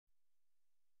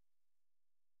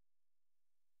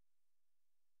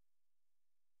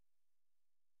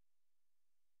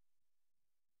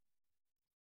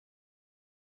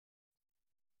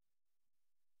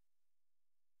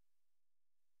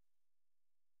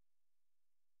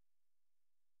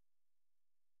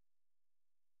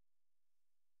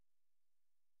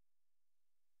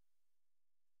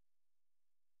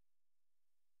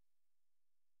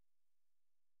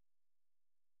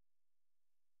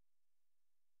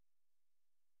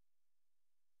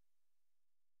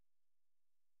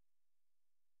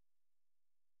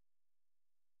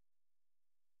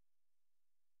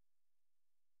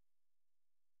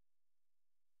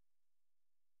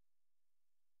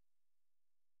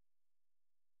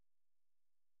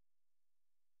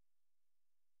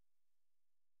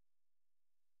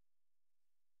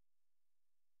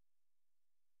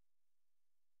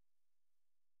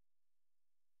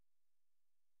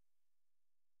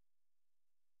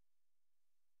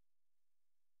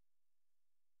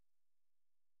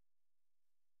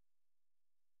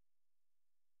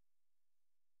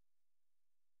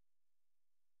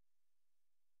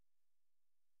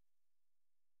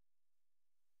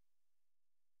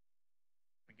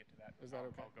Is that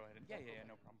okay? I'll go ahead and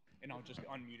no problem. And I'll just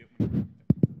unmute it when you're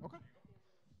Okay.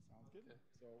 Sounds good.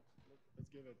 So let's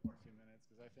give it a few minutes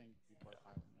because I think people are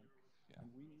piling in. yeah. And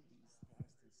we need these guys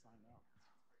to sign up.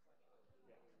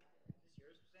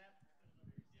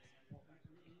 Well,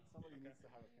 somebody needs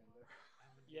to have a pen there.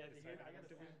 Yeah, I got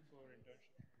the room for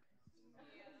internship.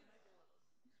 Hold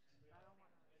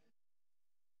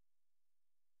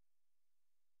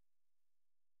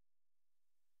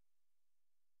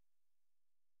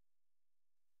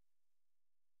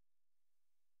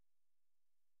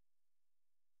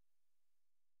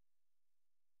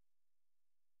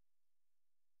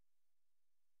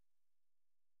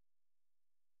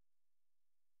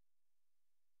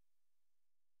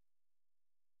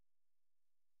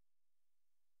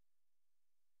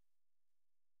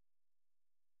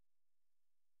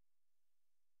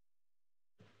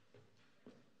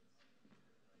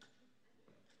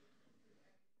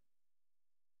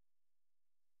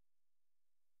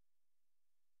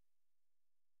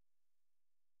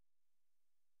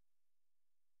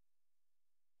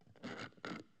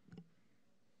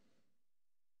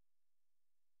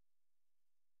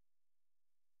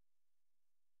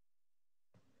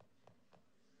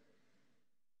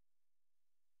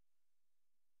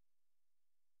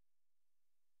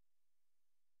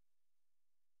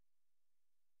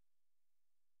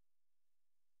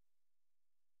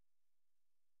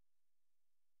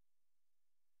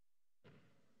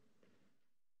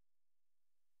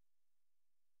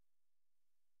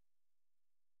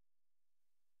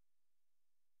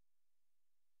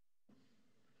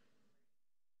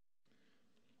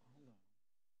on.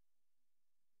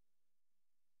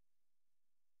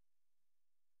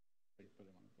 Wait, put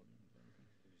him on the podium. Is that okay?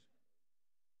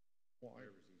 Well,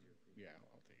 yeah,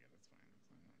 I'll take it. That's fine. That's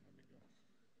fine. No big deal.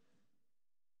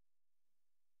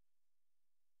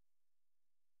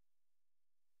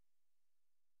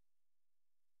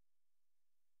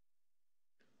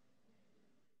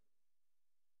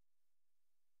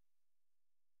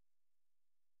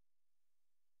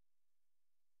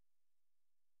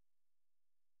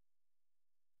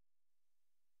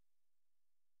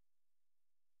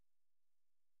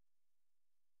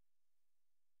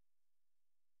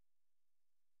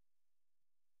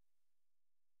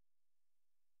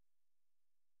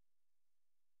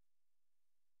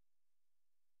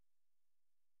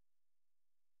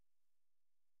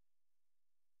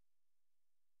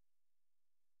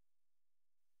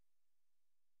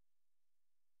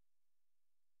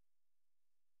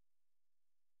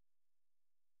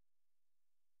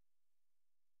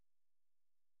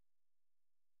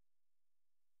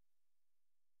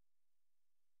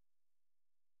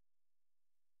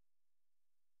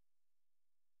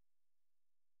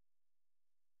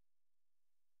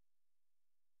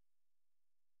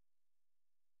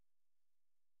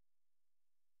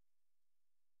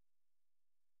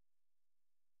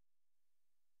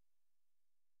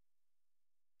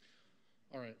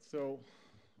 All right, so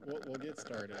we'll get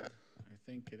started. I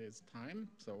think it is time.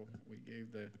 So we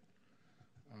gave the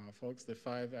folks the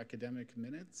 5 academic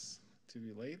minutes to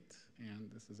be late, and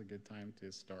this is a good time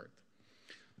to start.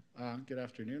 Good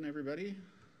afternoon, everybody.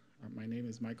 My name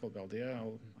is Michael Baldea.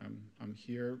 I'm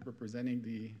here representing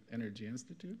the Energy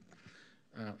Institute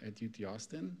at UT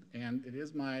Austin, and it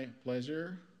is my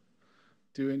pleasure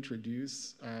to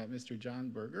introduce Mr. John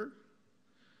Berger,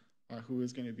 who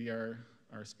is going to be our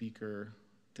speaker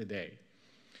today.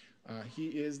 He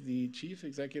is the Chief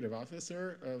Executive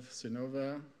Officer of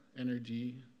Sonova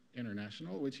Energy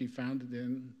International, which he founded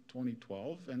in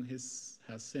 2012 and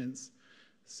has since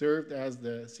served as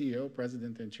the CEO,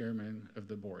 President, and Chairman of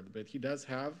the board. But he does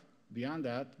have, beyond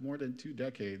that, more than 2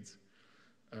 decades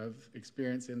of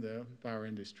experience in the power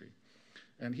industry.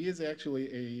 And he is actually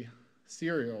a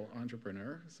serial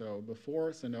entrepreneur. So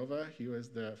before Sonova, he was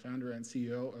the founder and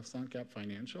CEO of SunCap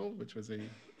Financial, which was a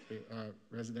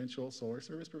residential solar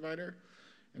service provider,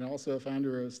 and also a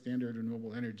founder of Standard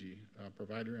Renewable Energy,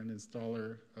 provider and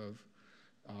installer of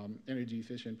energy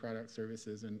efficient product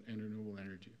services and renewable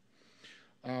energy.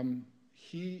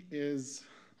 He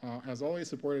has always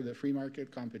supported the free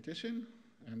market competition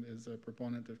and is a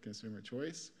proponent of consumer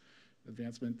choice,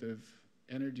 advancement of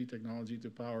energy technology to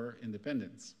power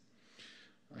independence.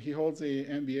 He holds a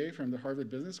MBA from the Harvard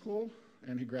Business School,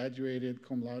 and he graduated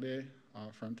cum laude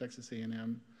from Texas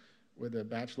A&M with a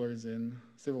bachelor's in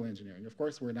civil engineering. Of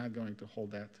course, we're not going to hold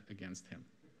that against him.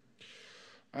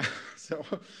 So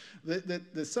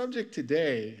the subject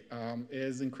today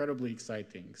is incredibly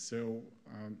exciting. So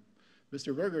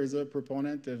Mr. Berger is a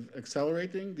proponent of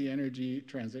accelerating the energy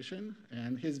transition,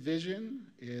 and his vision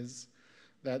is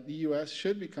that the U.S.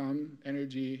 should become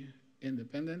energy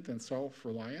independent and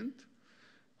self-reliant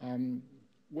um,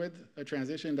 with a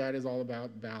transition that is all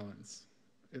about balance.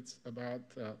 It's about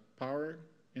power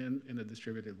in a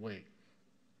distributed way.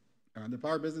 The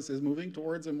power business is moving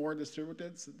towards a more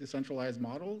distributed, decentralized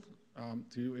model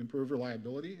to improve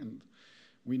reliability. And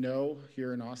we know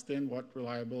here in Austin what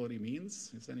reliability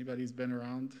means. If anybody's been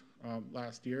around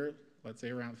last year, let's say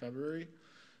around February,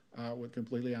 would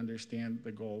completely understand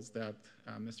the goals that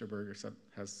Mr. Berger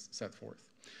has set forth.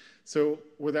 So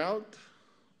without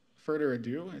further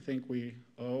ado, I think we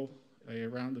owe a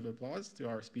round of applause to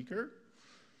our speaker.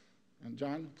 And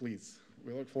John, please,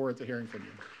 we look forward to hearing from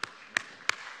you.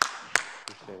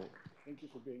 Appreciate it. Thank you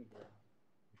for being here.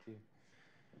 Thank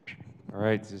you. All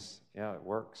right, yeah, it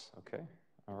works. Okay,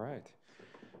 all right.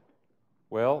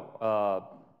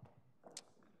 Well,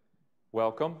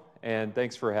 welcome, and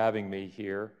thanks for having me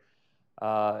here.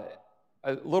 A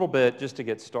little bit, just to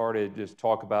get started, just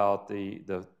talk about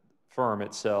the firm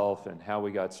itself and how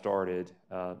we got started,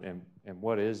 and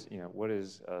what is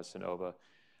Sunnova.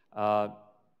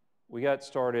 We got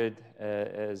started,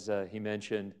 as he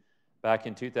mentioned, back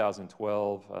in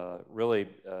 2012. Really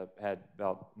had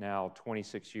about now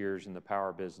 26 years in the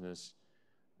power business,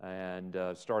 and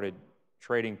started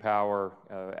trading power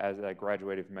as I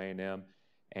graduated from A&M,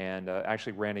 and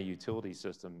actually ran a utility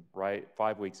system right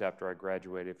 5 weeks after I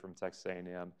graduated from Texas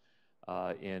A&M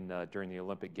during the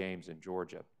Olympic Games in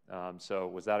Georgia. So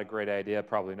was that a great idea?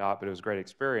 Probably not, but it was a great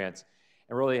experience,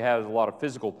 and really has a lot of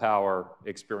physical power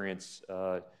experience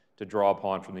to draw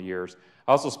upon from the years.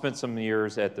 I also spent some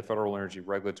years at the Federal Energy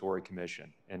Regulatory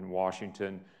Commission in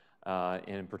Washington.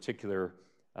 In particular,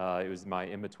 it was my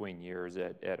in-between years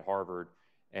at Harvard.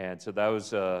 And so that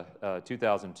was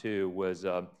 2002 was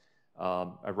a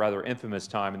rather infamous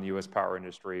time in the U.S. power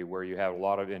industry, where you had a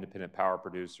lot of independent power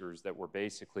producers that were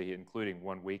basically, including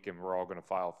one weekend, we're all going to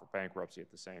file for bankruptcy at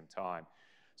the same time.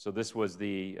 So this was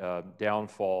the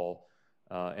downfall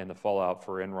and the fallout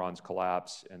for Enron's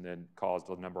collapse, and then caused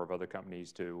a number of other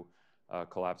companies to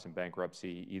collapse in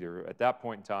bankruptcy, either at that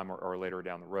point in time or later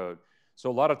down the road. So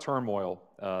a lot of turmoil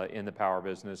in the power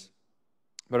business,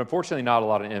 but unfortunately not a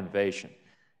lot of innovation.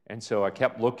 And so I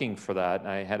kept looking for that, and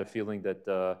I had a feeling that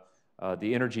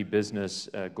the energy business,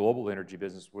 global energy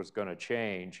business, was going to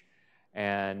change.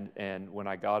 And when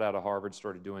I got out of Harvard,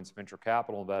 started doing some venture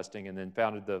capital investing, and then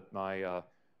founded my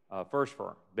first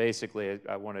firm. Basically,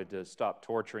 I wanted to stop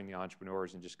torturing the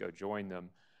entrepreneurs and just go join them.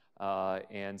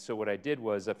 And so what I did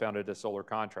was I founded a solar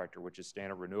contractor, which is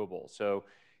Standard Renewable. So it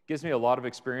gives me a lot of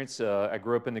experience. I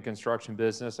grew up in the construction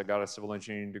business. I got a civil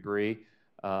engineering degree,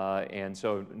 and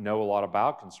so know a lot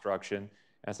about construction.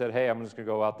 And I said, hey, I'm just going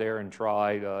to go out there and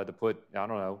try to put, I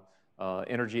don't know,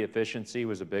 energy efficiency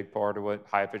was a big part of it,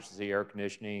 high efficiency air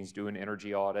conditioning, doing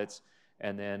energy audits,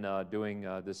 and then doing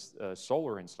this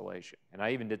solar installation. And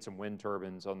I even did some wind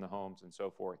turbines on the homes and so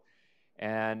forth.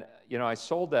 And, I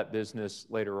sold that business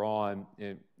later on,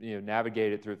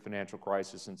 navigated through the financial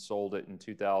crisis and sold it in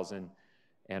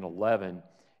 2011.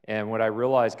 And what I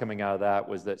realized coming out of that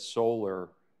was that solar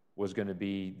was going to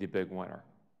be the big winner.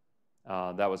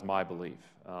 That was my belief,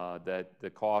 that the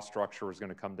cost structure was going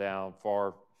to come down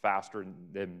far faster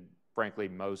than, frankly,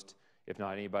 most, if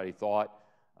not anybody, thought.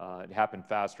 It happened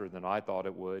faster than I thought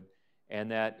it would,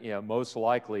 and that most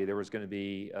likely there was going to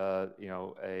be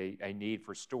a need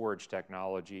for storage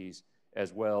technologies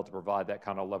as well to provide that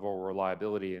kind of level of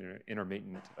reliability in an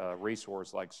intermittent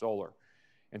resource like solar.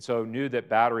 And so knew that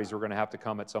batteries were going to have to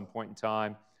come at some point in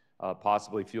time,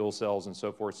 possibly fuel cells and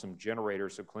so forth, some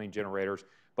generators, some clean generators,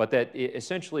 but that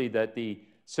essentially that the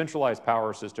centralized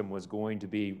power system was going to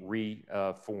be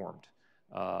reformed,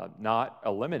 not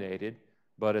eliminated,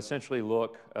 but essentially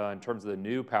look in terms of the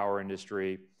new power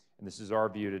industry, and this is our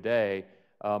view today,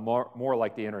 more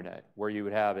like the internet, where you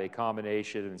would have a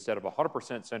combination, instead of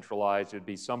 100% centralized, it would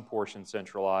be some portion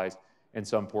centralized and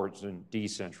some portion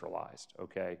decentralized,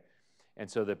 okay? And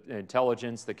so the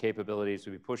intelligence, the capabilities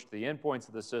would be pushed to the endpoints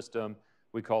of the system.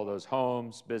 We call those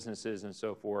homes, businesses, and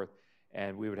so forth,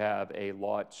 and we would have a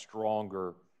lot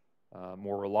stronger,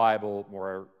 more reliable,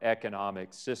 more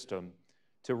economic system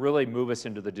to really move us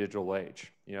into the digital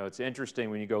age. It's interesting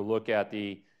when you go look at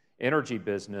the energy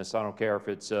business. I don't care if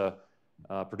it's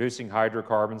producing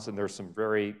hydrocarbons, and there's some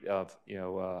very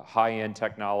high-end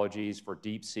technologies for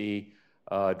deep sea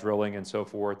drilling and so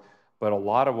forth. But a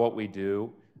lot of what we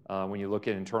do, when you look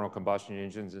at internal combustion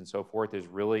engines and so forth, is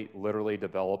really literally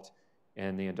developed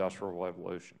in the Industrial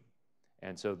Revolution.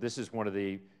 And so this is one of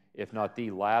the, if not the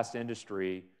last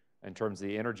industry in terms of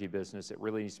the energy business, it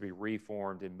really needs to be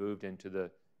reformed and moved into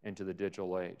the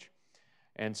digital age.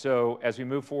 And so as we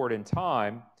move forward in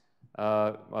time,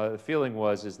 The feeling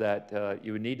is that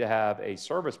you would need to have a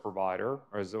service provider,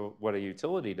 or as what a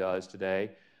utility does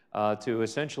today, to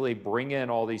essentially bring in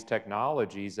all these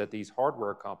technologies that these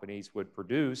hardware companies would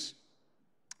produce,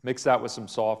 mix that with some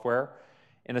software,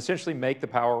 and essentially make the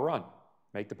power run,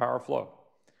 make the power flow.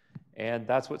 And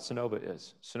that's what Sunnova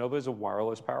is. Sunnova is a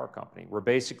wireless power company. We're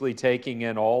basically taking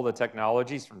in all the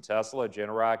technologies from Tesla,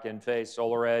 Generac, Enphase,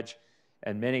 SolarEdge,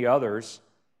 and many others,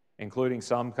 including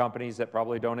some companies that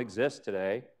probably don't exist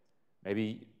today.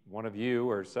 Maybe one of you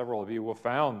or several of you will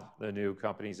found the new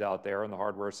companies out there on the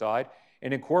hardware side,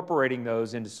 and incorporating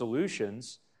those into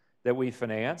solutions that we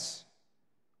finance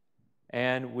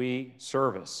and we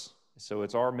service. So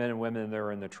it's our men and women that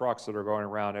are in the trucks that are going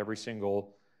around every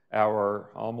single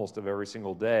hour, almost of every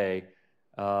single day,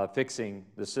 fixing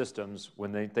the systems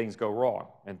when things go wrong.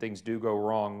 And things do go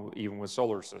wrong even with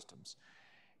solar systems.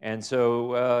 And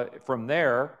so from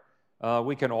there,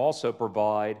 we can also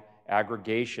provide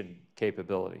aggregation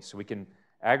capability. So we can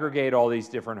aggregate all these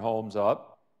different homes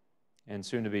up and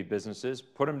soon to be businesses,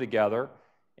 put them together,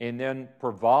 and then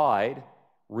provide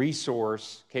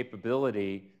resource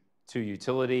capability to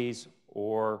utilities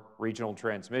or regional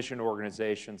transmission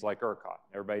organizations like ERCOT.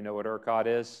 Everybody know what ERCOT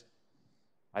is?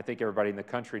 I think everybody in the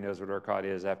country knows what ERCOT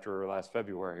is after last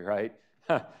February, right?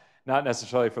 Not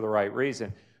necessarily for the right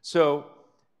reason. So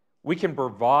we can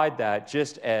provide that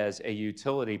just as a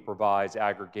utility provides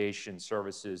aggregation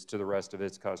services to the rest of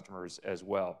its customers as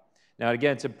well. Now,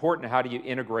 again, it's important how do you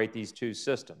integrate these two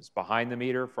systems, behind the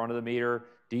meter, front of the meter,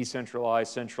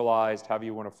 decentralized, centralized, however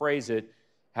you want to phrase it.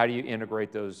 How do you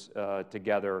integrate those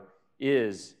together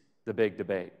is the big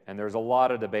debate. And there's a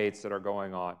lot of debates that are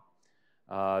going on.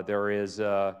 There is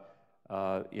a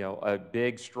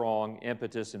big, strong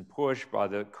impetus and push by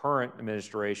the current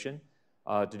administration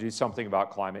to do something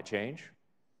about climate change.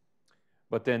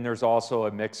 But then there's also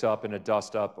a mix-up and a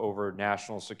dust-up over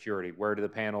national security. Where do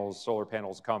the solar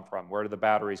panels come from? Where do the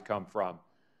batteries come from?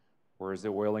 Where is the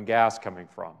oil and gas coming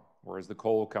from? Where is the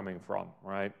coal coming from,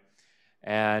 right?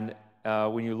 And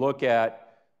when you look at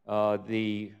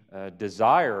the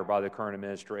desire by the current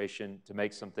administration to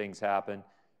make some things happen,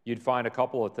 you'd find a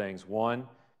couple of things. One,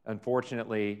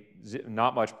 unfortunately,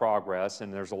 not much progress,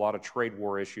 and there's a lot of trade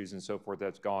war issues and so forth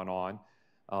that's gone on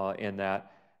in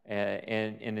that.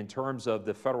 And in terms of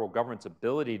the federal government's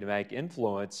ability to make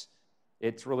influence,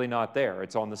 it's really not there.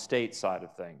 It's on the state side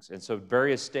of things. And so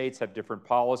various states have different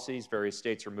policies. Various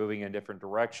states are moving in different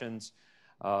directions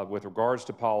with regards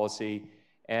to policy.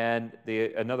 And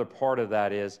another part of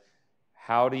that is,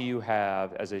 how do you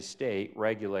have, as a state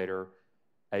regulator,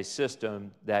 a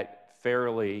system that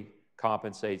fairly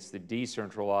compensates the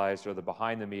decentralized or the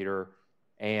behind the meter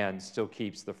and still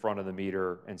keeps the front of the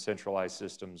meter and centralized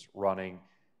systems running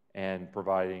and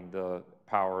providing the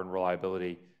power and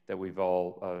reliability that we've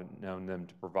all known them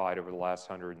to provide over the last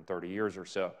 130 years or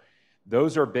so.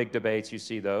 Those are big debates. You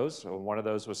see those. One of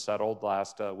those was settled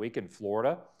last week in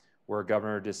Florida, where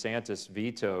Governor DeSantis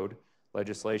vetoed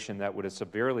legislation that would have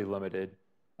severely limited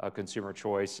consumer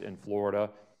choice in Florida.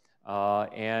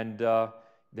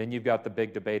 Then you've got the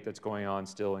big debate that's going on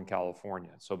still in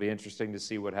California. So it'll be interesting to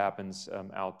see what happens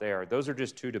out there. Those are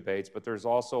just two debates, but there's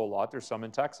also a lot. There's some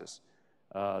in Texas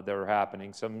that are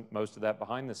happening, most of that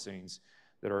behind the scenes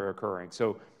that are occurring.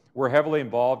 So we're heavily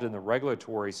involved in the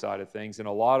regulatory side of things, and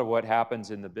a lot of what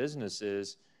happens in the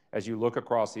businesses, as you look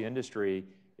across the industry,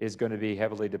 is going to be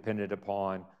heavily dependent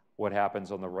upon what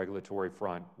happens on the regulatory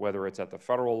front, whether it's at the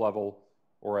federal level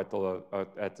or at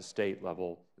the state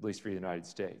level, at least for the United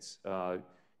States.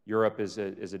 Europe is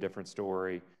a different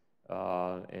story,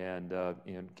 and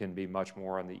can be much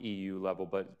more on the EU level,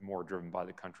 but more driven by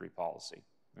the country policy,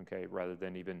 okay, rather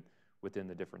than even within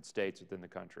the different states within the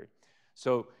country.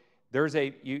 So there's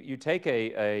you take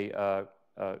a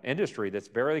industry that's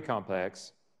very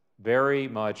complex, very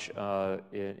much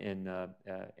in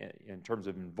terms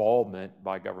of involvement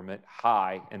by government,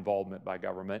 high involvement by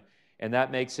government, and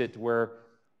that makes it where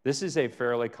this is a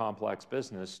fairly complex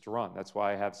business to run. That's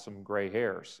why I have some gray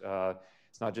hairs.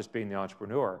 It's not just being the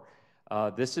entrepreneur.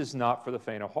 This is not for the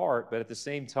faint of heart, but at the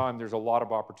same time, there's a lot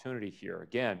of opportunity here.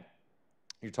 Again,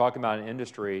 you're talking about an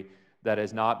industry that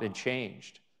has not been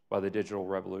changed by the digital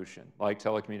revolution, like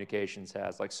telecommunications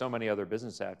has, like so many other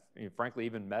businesses have. Frankly,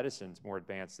 even medicine's more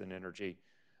advanced than energy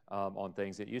on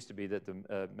things. It used to be that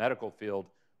the medical field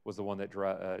was the one that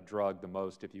drugged the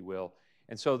most, if you will.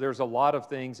 And so there's a lot of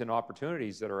things and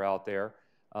opportunities that are out there.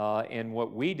 And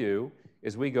what we do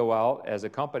is we go out as a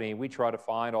company, we try to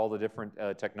find all the different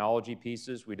technology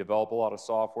pieces. We develop a lot of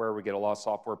software. We get a lot of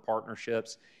software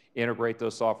partnerships, integrate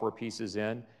those software pieces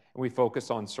in. And we focus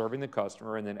on serving the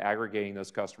customer and then aggregating those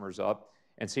customers up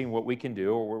and seeing what we can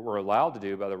do, or what we're allowed to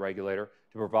do by the regulator,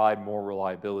 to provide more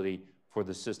reliability for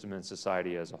the system and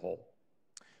society as a whole.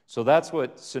 So that's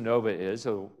what Sunnova is.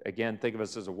 So again, think of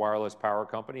us as a wireless power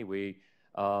company. We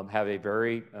have a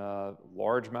very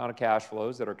large amount of cash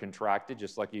flows that are contracted,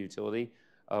 just like a utility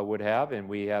would have, and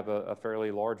we have a fairly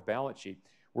large balance sheet.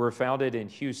 We're founded in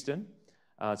Houston,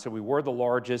 so we were the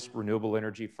largest renewable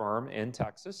energy firm in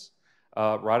Texas,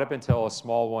 right up until a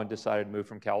small one decided to move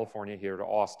from California here to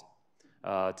Austin,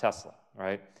 Tesla,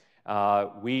 right?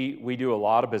 We do a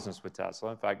lot of business with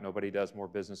Tesla. In fact, nobody does more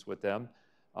business with them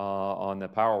on the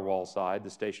Powerwall side, the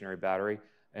stationary battery,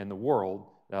 in the world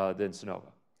than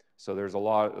Sunnova. So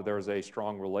there's a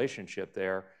strong relationship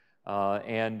there.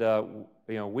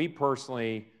 We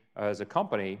personally, as a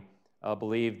company,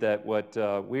 believe that what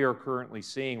we are currently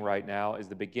seeing right now is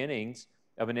the beginnings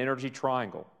of an energy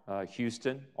triangle.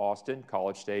 Houston, Austin,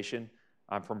 College Station.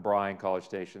 I'm from Bryan, College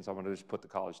Station, so I'm going to just put the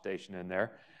College Station in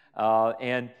there.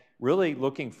 And really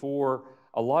looking for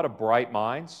a lot of bright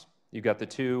minds. You've got the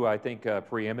two, I think,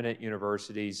 preeminent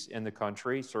universities in the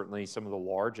country, certainly some of the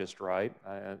largest, right,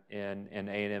 in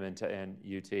A&M and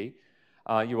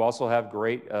UT. You also have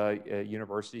great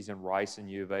universities in Rice and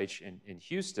U of H in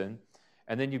Houston.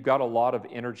 And then you've got a lot of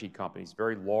energy companies,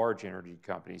 very large energy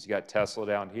companies. You got Tesla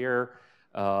down here,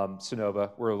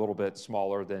 Sunnova. We're a little bit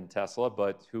smaller than Tesla,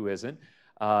 but who isn't,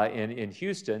 in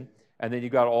Houston. And then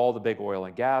you've got all the big oil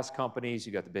and gas companies.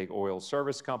 You've got the big oil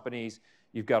service companies.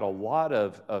 You've got a lot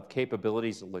of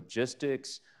capabilities of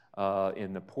logistics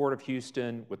in the Port of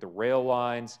Houston with the rail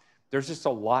lines. There's just a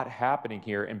lot happening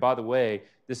here. And by the way,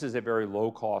 this is a very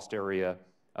low-cost area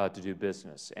to do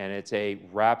business, and it's a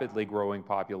rapidly growing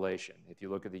population. If you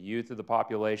look at the youth of the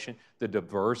population, the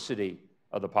diversity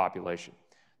of the population,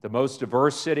 the most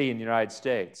diverse city in the United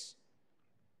States,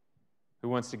 who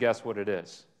wants to guess what it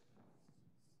is?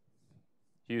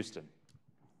 Houston.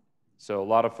 So a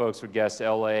lot of folks would guess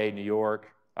LA, New York.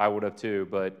 I would have too,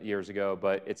 but years ago,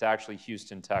 but it's actually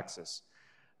Houston, Texas.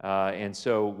 And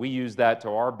so we use that to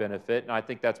our benefit, and I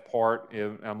think that's part,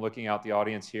 I'm looking out the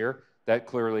audience here, that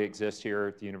clearly exists here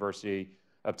at the University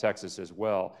of Texas as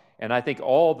well. And I think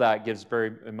all of that gives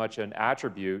very much an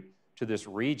attribute to this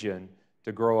region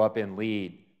to grow up and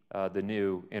lead the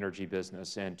new energy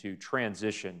business and to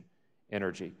transition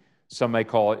energy. Some may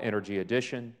call it energy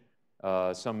addition.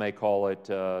 Some may call it,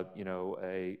 a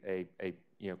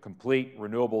complete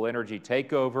renewable energy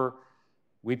takeover.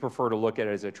 We prefer to look at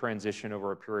it as a transition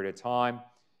over a period of time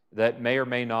that may or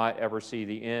may not ever see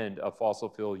the end of fossil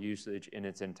fuel usage in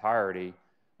its entirety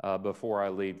before I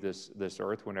leave this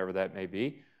earth, whenever that may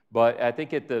be. But I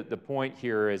think the point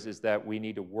here is that we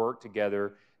need to work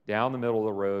together down the middle of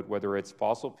the road, whether it's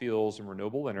fossil fuels and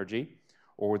renewable energy,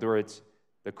 or whether it's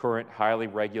the current highly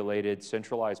regulated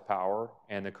centralized power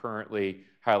and the currently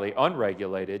highly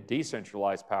unregulated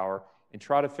decentralized power, and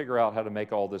try to figure out how to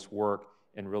make all this work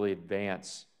and really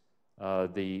advance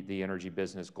the energy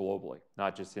business globally,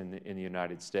 not just in the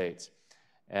United States.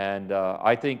 And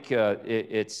I think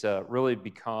it's really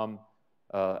become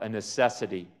a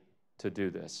necessity to do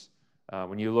this.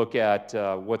 When you look at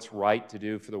what's right to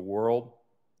do for the world,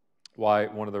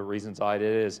 one of the reasons I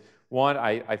did is, one,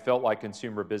 I felt like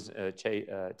consumer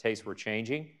tastes were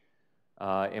changing.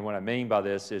 And what I mean by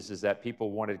this is that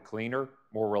people wanted cleaner,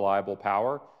 more reliable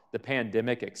power. The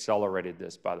pandemic accelerated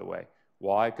this, by the way.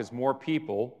 Why? Because more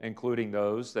people, including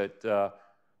those that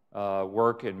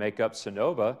work and make up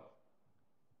Sunnova,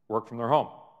 work from their home.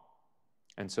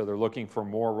 And so they're looking for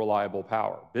more reliable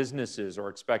power. Businesses are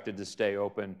expected to stay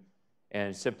open,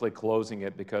 and simply closing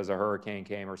it because a hurricane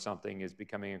came or something is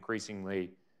becoming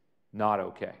increasingly not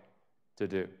okay to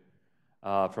do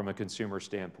from a consumer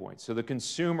standpoint. So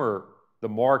the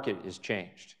market is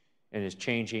changed and is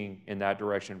changing in that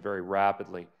direction very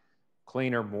rapidly.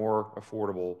 Cleaner, more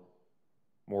affordable,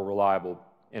 more reliable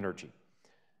energy.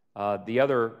 The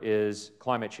other is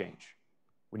climate change.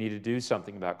 We need to do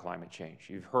something about climate change.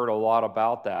 You've heard a lot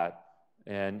about that,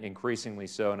 and increasingly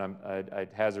so, and I'd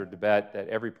hazard to bet that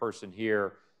every person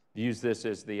here views this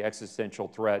as the existential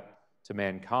threat to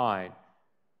mankind,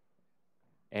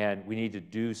 and we need to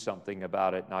do something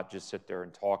about it, not just sit there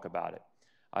and talk about it.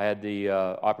 I had the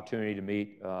opportunity to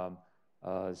meet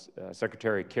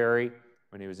Secretary Kerry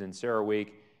when he was in CERAWeek,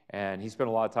 and he spent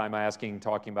a lot of time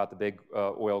talking about the big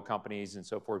oil companies and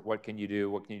so forth. What can you do?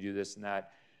 What can you do? This and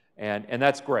that. And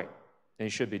that's great. And you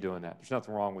should be doing that. There's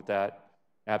nothing wrong with that.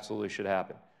 Absolutely should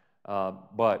happen.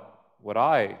 But what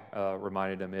I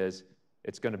reminded him is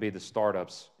it's going to be the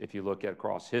startups. If you look at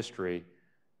across history,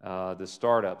 the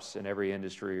startups in every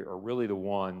industry are really the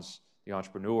ones, the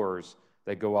entrepreneurs,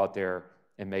 that go out there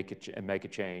and make a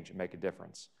change and make a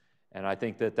difference. And I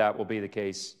think that that will be the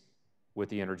case with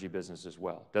the energy business as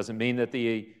well. Doesn't mean that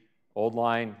the old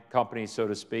line companies, so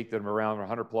to speak, that have been around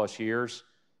 100 plus years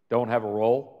don't have a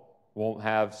role, won't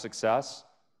have success.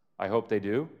 I hope they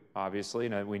do, obviously,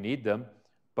 and we need them.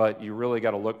 But you really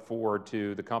got to look forward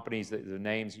to the companies, the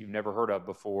names you've never heard of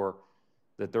before,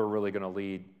 that they're really going to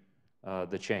lead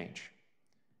the change.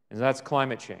 And that's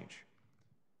climate change.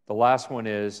 The last one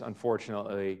is,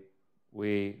 unfortunately,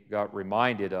 we got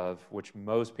reminded of, which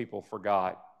most people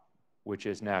forgot, which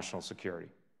is national security.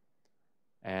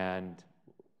 And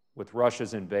with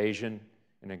Russia's invasion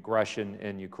and aggression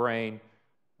in Ukraine,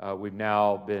 we've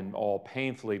now been all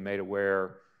painfully made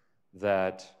aware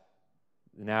that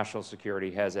national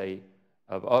security has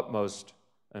of utmost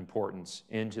importance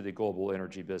into the global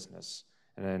energy business.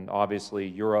 And then obviously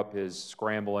Europe is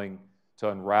scrambling to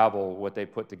unravel what they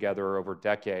put together over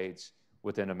decades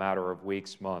within a matter of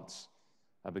weeks, months,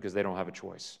 because they don't have a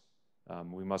choice.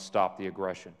 We must stop the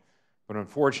aggression. But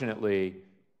unfortunately,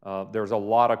 there's a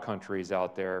lot of countries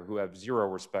out there who have zero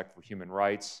respect for human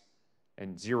rights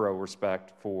and zero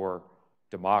respect for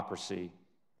democracy,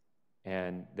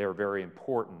 and they're very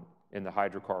important in the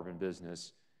hydrocarbon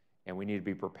business, and we need to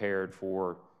be prepared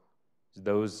for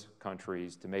those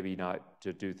countries to maybe not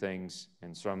to do things,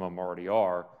 and some of them already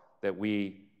are, that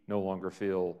we no longer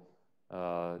feel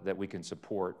that we can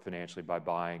support financially by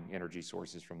buying energy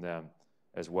sources from them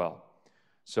as well.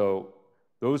 So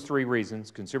those three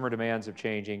reasons, consumer demands of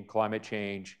changing, climate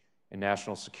change, and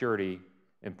national security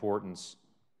importance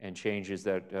and changes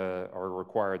that are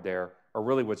required there, are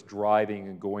really what's driving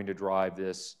and going to drive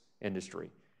this industry.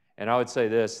 And I would say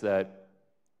this, that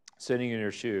sitting in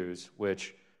your shoes,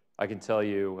 which I can tell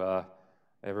you,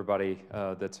 everybody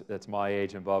that's my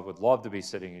age involved would love to be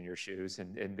sitting in your shoes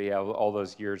and be all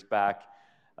those years back,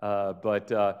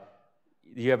 but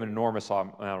you have an enormous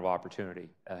amount of opportunity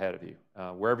ahead of you.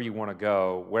 Wherever you want to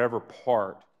go, whatever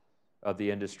part of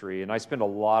the industry, and I spend a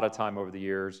lot of time over the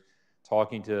years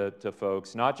talking to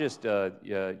folks, not just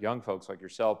young folks like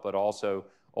yourself, but also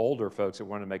older folks that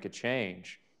want to make a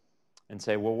change and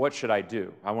say, well, what should I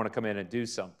do? I want to come in and do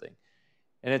something.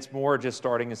 And it's more just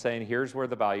starting and saying, here's where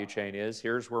the value chain is,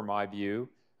 here's where my view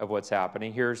of what's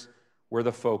happening, here's where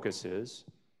the focus is.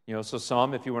 You know, so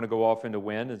some, if you want to go off into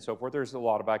wind and so forth, there's a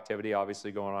lot of activity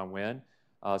obviously going on wind.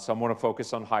 Some want to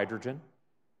focus on hydrogen,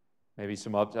 maybe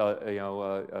some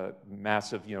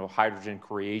massive, hydrogen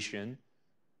creation,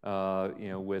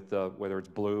 with whether it's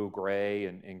blue, gray,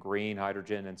 and green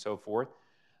hydrogen and so forth.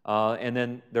 And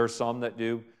then there's some that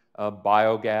do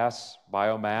biogas,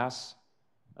 biomass,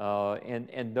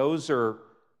 and those are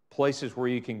places where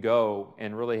you can go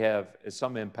and really have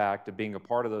some impact of being a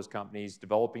part of those companies,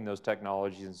 developing those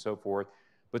technologies and so forth.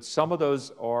 But some of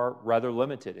those are rather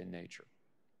limited in nature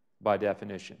by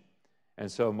definition.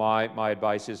 And so my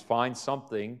advice is find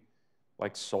something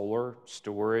like solar,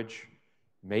 storage,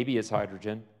 maybe it's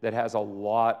hydrogen, that has a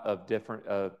lot of different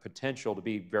potential to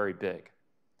be very big.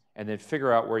 And then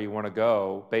figure out where you want to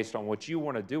go based on what you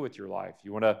want to do with your life.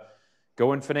 You want to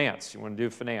go in finance. You want to do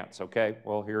finance. Okay,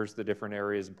 well, here's the different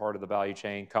areas and part of the value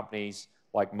chain. Companies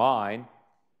like mine,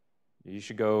 you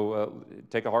should go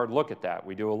take a hard look at that.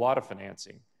 We do a lot of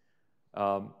financing.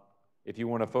 If you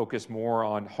want to focus more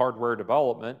on hardware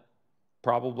development,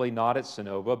 probably not at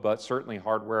Sonova, but certainly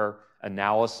hardware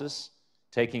analysis,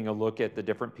 taking a look at the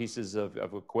different pieces of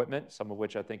equipment, some of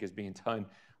which I think is being done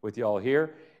with y'all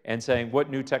here, and saying what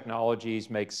new technologies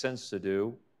make sense to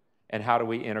do, and how do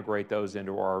we integrate those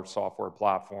into our software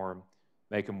platform,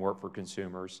 make them work for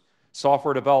consumers.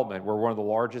 Software development, we're one of the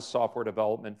largest software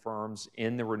development firms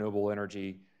in the renewable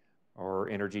energy or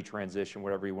energy transition,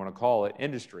 whatever you want to call it,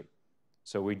 industry.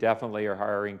 So we definitely are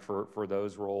hiring for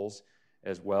those roles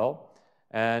as well.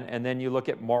 And then you look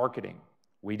at marketing.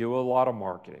 We do a lot of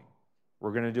marketing.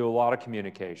 We're going to do a lot of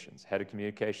communications. Head of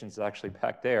communications is actually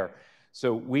back there.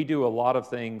 So we do a lot of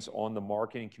things on the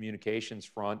marketing communications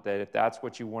front that if that's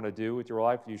what you want to do with your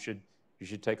life, you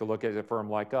should take a look at a firm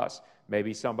like us.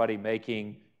 Maybe somebody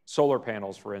making solar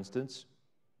panels, for instance.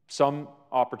 Some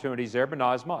opportunities there, but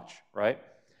not as much, right?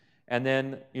 And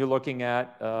then you're looking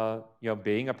at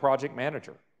being a project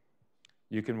manager.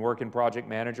 You can work in project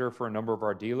manager for a number of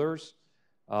our dealers,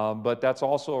 but that's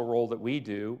also a role that we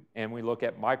do, and we look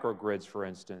at microgrids, for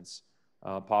instance,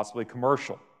 possibly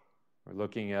commercial. We're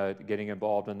looking at getting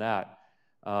involved in that.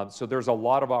 So there's a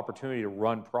lot of opportunity to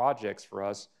run projects for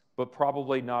us, but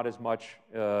probably not as much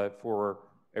for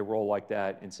a role like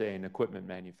that in, say, an equipment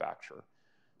manufacturer.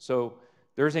 So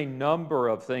there's a number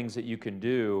of things that you can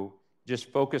do.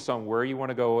 Just focus on where you want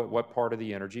to go at what part of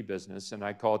the energy business, and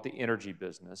I call it the energy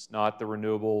business, not the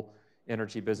renewable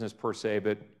energy business per se,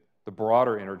 but the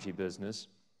broader energy business,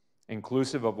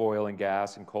 inclusive of oil and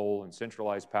gas and coal and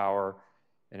centralized power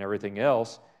and everything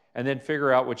else, and then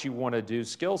figure out what you want to do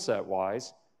skill set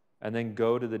wise, and then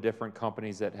go to the different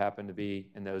companies that happen to be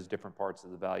in those different parts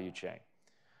of the value chain.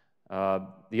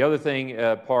 The other thing,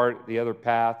 the other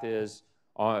path is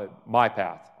my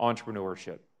path,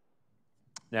 entrepreneurship.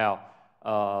 Now,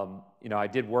 I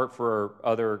did work for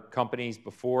other companies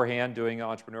beforehand doing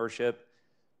entrepreneurship.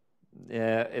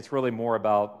 It's really more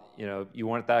about, you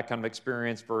want that kind of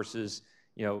experience versus,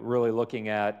 really looking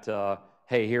at,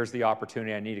 hey, here's the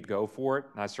opportunity, I need to go for it.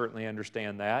 And I certainly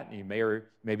understand that. And you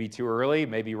may be too early,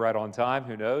 maybe right on time,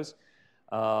 who knows.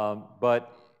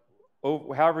 But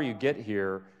however you get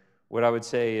here, what I would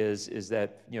say is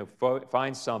that,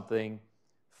 find something,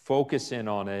 focus in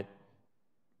on it,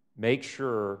 make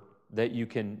sure that you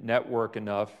can network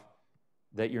enough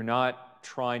that you're not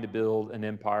trying to build an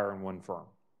empire in one firm.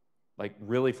 Like,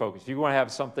 really focus. If you want to have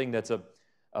something that's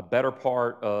a better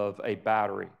part of a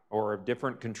battery or a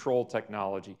different control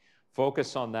technology,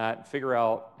 focus on that and figure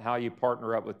out how you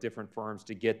partner up with different firms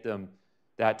to get them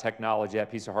that technology,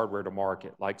 that piece of hardware to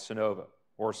market, like Sonova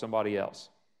or somebody else.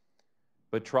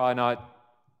 But try not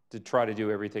to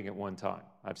do everything at one time.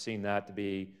 I've seen that to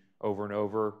be over and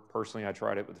over. Personally, I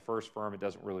tried it with the first firm. It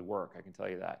doesn't really work, I can tell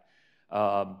you that.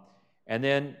 And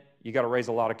then you got to raise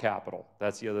a lot of capital.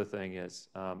 That's the other thing is,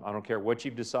 I don't care what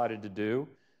you've decided to do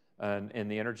in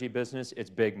the energy business, it's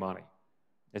big money.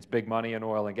 It's big money in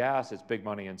oil and gas, it's big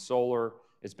money in solar,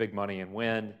 it's big money in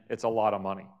wind, it's a lot of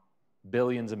money.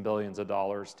 Billions and billions of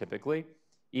dollars typically.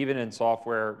 Even in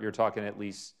software, you're talking at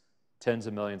least tens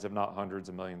of millions, if not hundreds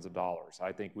of millions of dollars.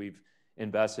 I think we've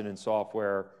invested in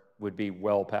software would be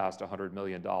well past $100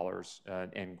 million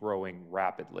and growing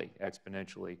rapidly,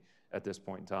 exponentially at this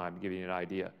point in time, to give you an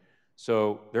idea.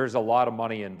 So there's a lot of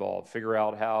money involved. Figure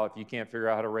out how, if you can't figure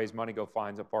out how to raise money, go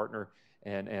find a partner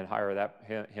and hire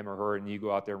him or her, and you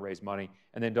go out there and raise money,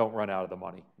 and then don't run out of the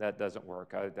money. That doesn't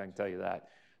work, I can tell you that.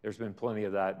 There's been plenty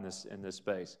of that in this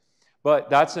space.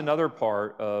 But that's another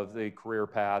part of the career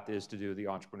path, is to do the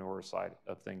entrepreneur side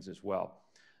of things as well.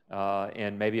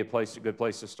 And maybe a good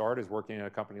place to start is working in a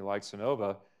company like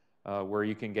Sonova, where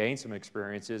you can gain some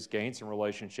experiences, gain some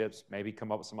relationships, maybe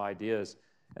come up with some ideas,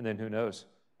 and then who knows?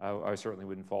 I certainly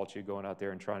wouldn't fault you going out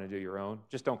there and trying to do your own.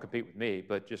 Just don't compete with me,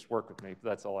 but just work with me.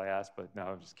 That's all I ask, but no,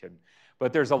 I'm just kidding.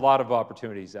 But there's a lot of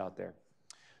opportunities out there.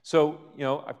 So,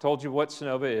 I've told you what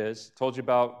Sonova is, told you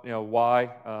about,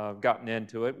 why I've gotten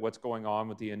into it, what's going on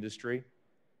with the industry.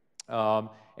 And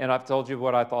I've told you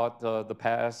what I thought the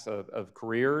paths of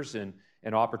careers and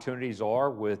opportunities are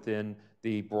within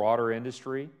the broader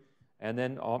industry, and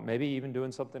then maybe even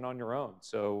doing something on your own.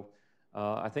 So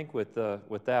I think with that,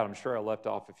 I'm sure I left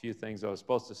off a few things I was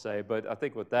supposed to say, but I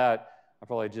think with that, I'll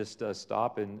probably just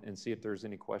stop and see if there's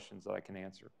any questions that I can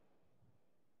answer.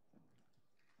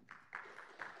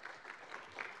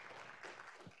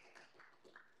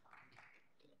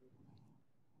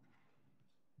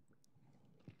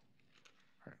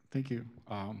 Thank you.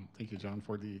 Thank you, John,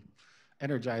 for the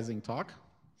energizing talk.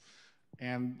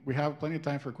 And we have plenty of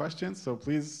time for questions, so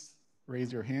please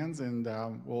raise your hands and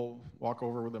we'll walk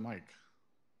over with the mic.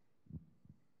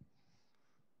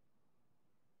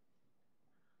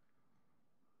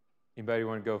 Anybody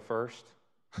want to go first?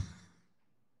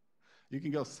 You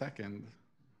can go second.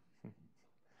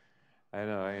 I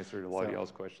know, I answered a lot of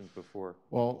y'all's questions before.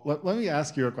 Well, let me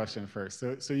ask you a question first.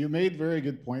 So you made very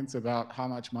good points about how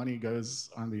much money goes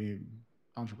on the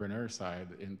entrepreneur side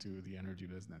into the energy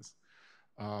business.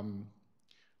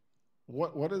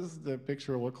 What does the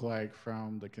picture look like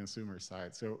from the consumer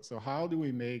side? So how do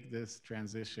we make this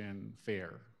transition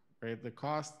fair, right? The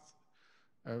cost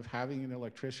of having an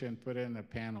electrician put in a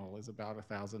panel is about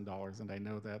 $1,000, and I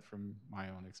know that from my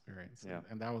own experience, yeah.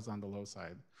 And that was on the low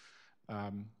side.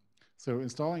 So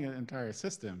installing an entire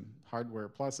system, hardware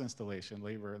plus installation,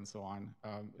 labor, and so on,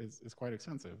 is quite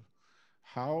expensive.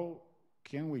 How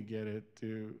can we get it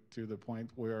to the point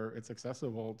where it's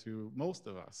accessible to most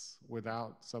of us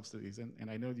without subsidies? And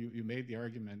I know you made the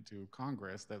argument to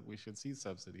Congress that we should see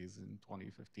subsidies in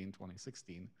 2015,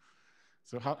 2016.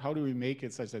 So how do we make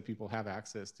it such that people have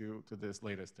access to this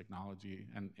latest technology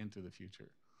and into the future?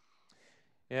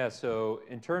 Yeah, so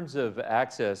in terms of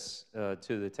access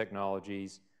to the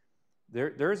technologies,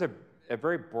 there's a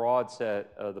very broad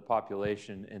set of the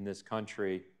population in this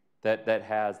country that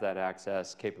has that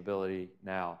access capability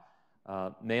now,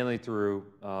 mainly through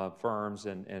firms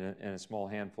and a small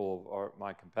handful of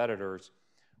my competitors.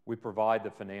 We provide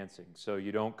the financing, so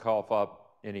you don't cough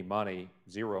up any money,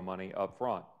 zero money up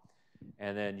front,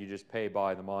 and then you just pay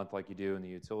by the month like you do in the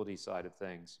utility side of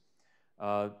things.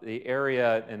 The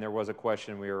area, and there was a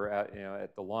question we were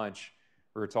at the lunch,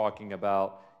 we were talking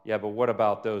about, yeah, but what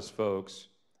about those folks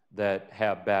that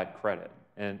have bad credit?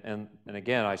 And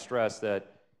again, I stress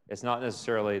that it's not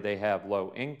necessarily they have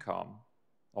low income,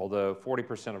 although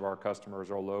 40% of our customers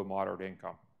are low, moderate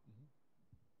income.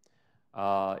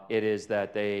 It is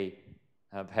that they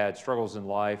have had struggles in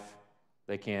life,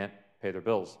 they can't pay their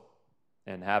bills,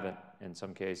 and haven't, in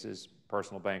some cases,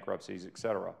 personal bankruptcies, et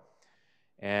cetera.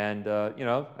 And, you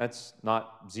know, that's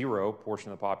not zero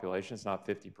portion of the population, it's not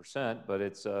 50%, but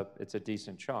it's a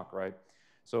decent chunk, right?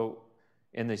 So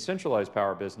in the centralized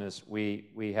power business,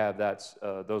 we have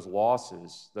those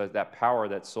losses, that power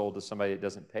that's sold to somebody that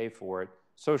doesn't pay for it,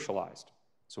 socialized.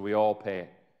 So we all pay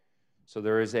it. So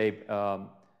there is an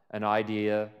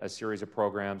idea, a series of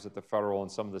programs at the federal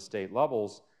and some of the state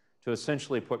levels to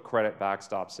essentially put credit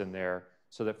backstops in there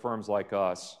so that firms like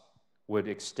us would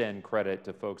extend credit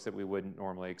to folks that we wouldn't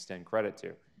normally extend credit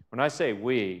to. When I say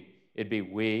we, it'd be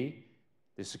we,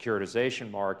 the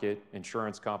securitization market,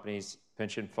 insurance companies,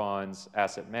 pension funds,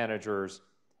 asset managers,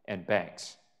 and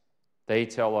banks. They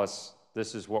tell us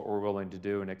this is what we're willing to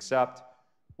do and accept.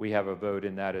 We have a vote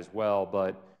in that as well,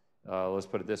 but let's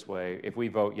put it this way: if we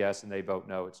vote yes and they vote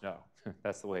no, it's no.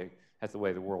 That's the way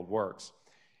the world works.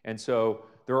 And so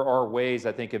there are ways,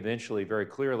 I think, eventually, very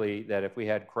clearly, that if we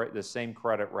had the same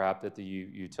credit wrap that the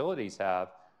utilities have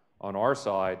on our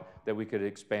side, that we could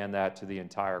expand that to the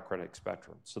entire credit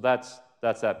spectrum. So that's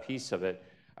that piece of it.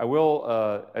 I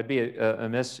will, I'd be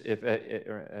amiss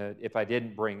if I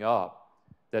didn't bring up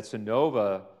that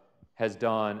Sunnova has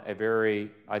done a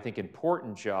very, I think,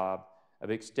 important job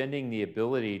of extending the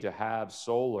ability to have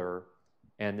solar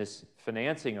and this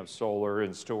financing of solar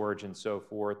and storage and so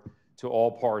forth to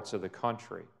all parts of the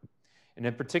country. And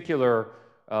in particular,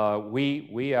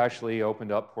 we actually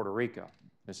opened up Puerto Rico.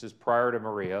 This is prior to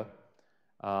Maria,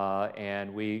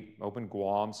 and we opened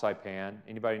Guam, Saipan.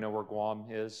 Anybody know where Guam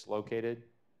is located?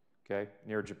 Okay,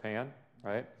 near Japan,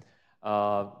 right?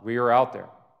 We are out there.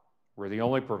 We're the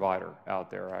only provider out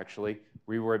there, actually.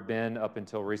 We had been, up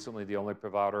until recently, the only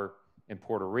provider in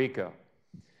Puerto Rico.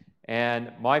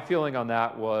 And my feeling on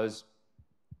that was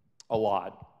a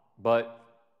lot, but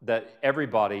that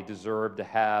everybody deserved to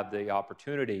have the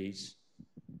opportunities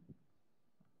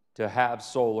to have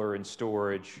solar and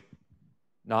storage,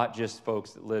 not just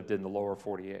folks that lived in the lower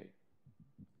 48.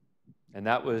 And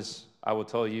that was, I will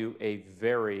tell you, a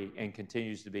very, and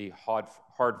continues to be,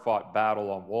 hard-fought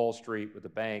battle on Wall Street with the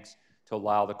banks to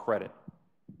allow the credit.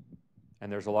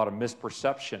 And there's a lot of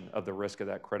misperception of the risk of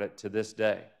that credit to this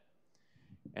day.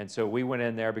 And so we went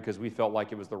in there because we felt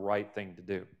like it was the right thing to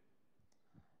do.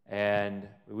 And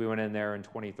we went in there in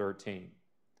 2013.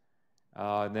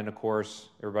 And then, of course,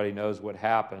 everybody knows what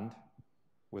happened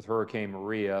with Hurricane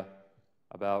Maria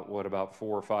about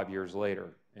 4 or 5 years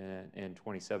later in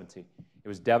 2017. It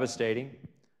was devastating.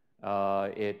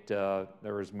 There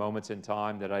was moments in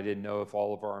time that I didn't know if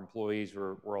all of our employees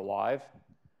were alive,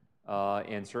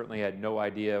 and certainly had no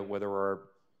idea whether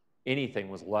anything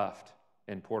was left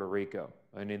in Puerto Rico,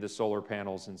 any of the solar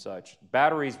panels and such.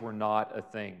 Batteries were not a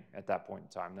thing at that point in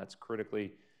time. That's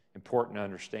critically important to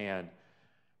understand.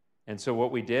 And so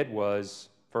what we did was,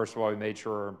 first of all, we made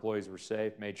sure our employees were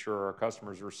safe, made sure our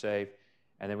customers were safe,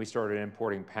 and then we started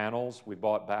importing panels. We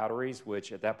bought batteries,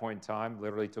 which at that point in time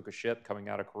literally took a ship coming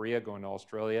out of Korea, going to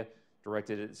Australia,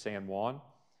 directed it at San Juan,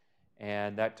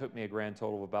 and that took me a grand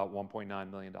total of about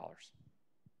 $1.9 million.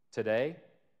 Today,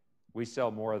 we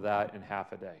sell more of that in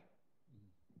half a day.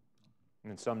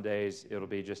 And some days, it'll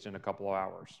be just in a couple of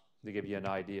hours, to give you an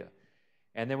idea.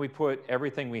 And then we put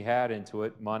everything we had into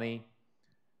it, money,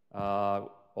 all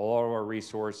of our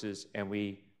resources, and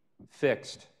we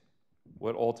fixed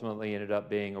what ultimately ended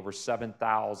up being over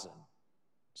 7,000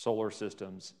 solar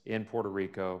systems in Puerto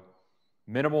Rico.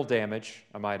 Minimal damage,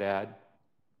 I might add.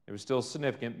 It was still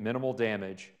significant, minimal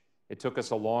damage. It took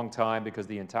us a long time because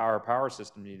the entire power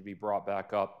system needed to be brought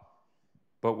back up,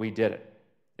 but we did it.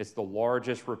 It's the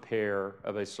largest repair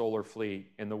of a solar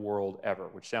fleet in the world ever,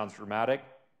 which sounds dramatic,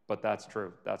 but that's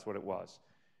true. That's what it was.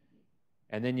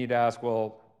 And then you'd ask,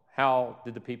 well, how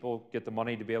did the people get the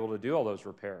money to be able to do all those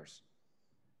repairs?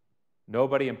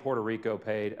 Nobody in Puerto Rico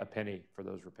paid a penny for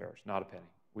those repairs, not a penny.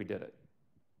 We did it.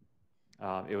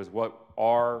 It was what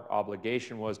our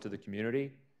obligation was to the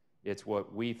community. It's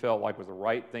what we felt like was the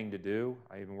right thing to do.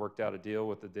 I even worked out a deal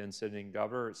with the then sitting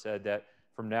governor. It said that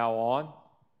from now on,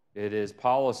 it is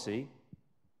policy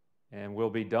and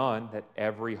will be done that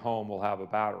every home will have a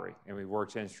battery. And we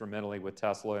worked instrumentally with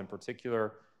Tesla in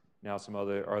particular, now some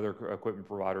other equipment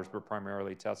providers, but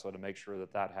primarily Tesla, to make sure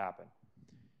that that happened.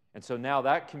 And so now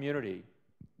that community,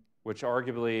 which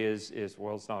arguably is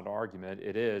well, it's not an argument,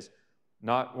 it is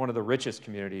not one of the richest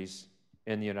communities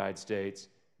in the United States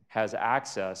has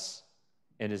access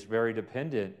and is very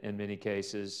dependent in many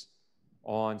cases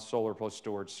on solar plus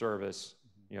storage service,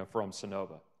 from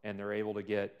Sunnova. And they're able to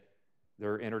get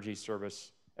their energy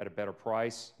service at a better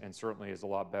price, and certainly is a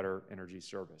lot better energy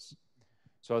service.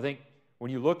 So I think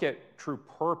when you look at true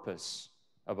purpose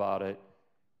about it,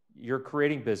 you're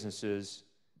creating businesses,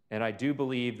 and I do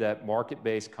believe that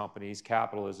market-based companies,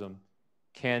 capitalism,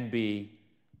 can be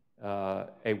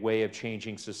a way of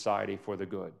changing society for the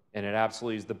good. And it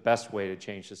absolutely is the best way to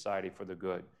change society for the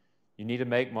good. You need to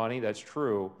make money, that's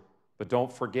true, but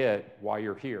don't forget why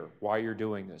you're here, why you're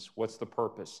doing this. What's the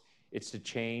purpose? It's to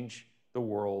change the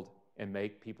world and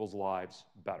make people's lives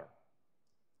better.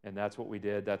 And that's what we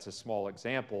did. That's a small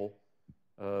example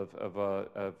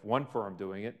of one firm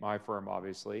doing it. My firm,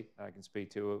 obviously, I can speak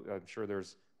to. I'm sure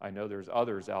I know there's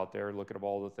others out there. Look at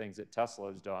all the things that Tesla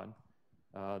has done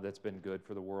that's been good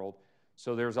for the world.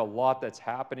 So there's a lot that's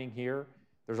happening here.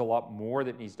 There's a lot more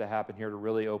that needs to happen here to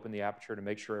really open the aperture to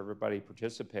make sure everybody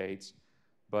participates.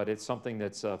 But it's something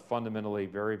that's fundamentally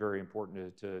very, very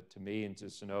important to me and to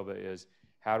Sunnova is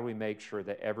how do we make sure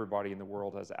that everybody in the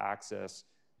world has access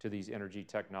to these energy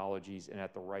technologies and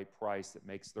at the right price that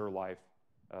makes their life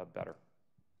better.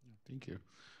 Thank you.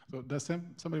 So does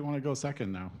somebody want to go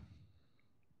second now?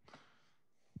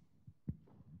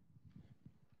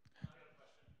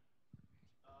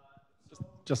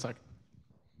 Just a second.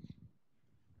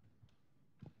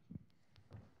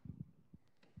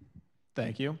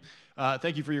 Thank you.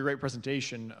 Thank you for your great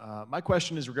presentation. My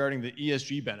question is regarding the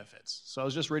ESG benefits. So I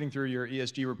was just reading through your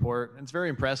ESG report, and it's very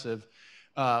impressive.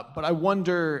 But I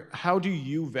wonder, how do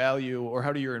you value, or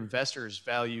how do your investors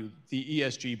value the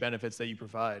ESG benefits that you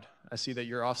provide? I see that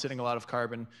you're offsetting a lot of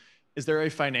carbon. Is there a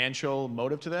financial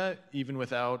motive to that, even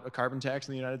without a carbon tax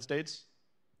in the United States?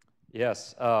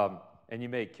 Yes, and you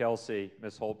made Kelsey,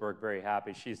 Ms. Holtberg, very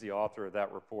happy. She's the author of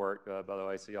that report, by the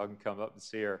way, so y'all can come up and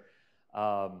see her.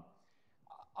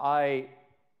 I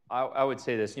would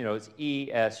say this, it's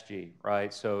ESG,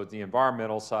 right? So the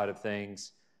environmental side of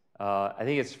things, I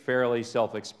think it's fairly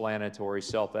self-explanatory,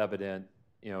 self-evident.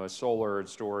 A solar and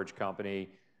storage company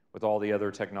with all the other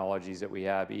technologies that we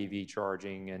have, EV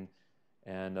charging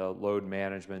and load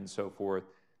management and so forth,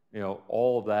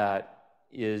 all of that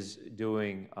is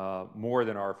doing more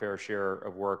than our fair share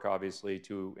of work, obviously,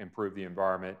 to improve the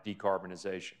environment,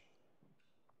 decarbonization.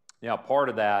 Now, part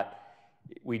of that,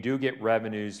 we do get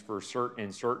revenues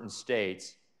in certain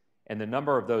states, and the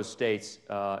number of those states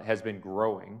has been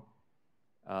growing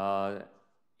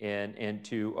and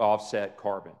to offset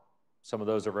carbon. Some of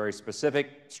those are very specific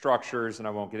structures, and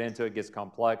I won't get into it. It gets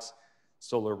complex.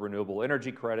 Solar renewable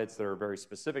energy credits that are very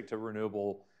specific to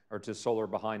renewable or to solar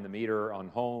behind the meter on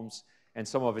homes, and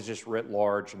some of it's just writ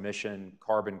large emission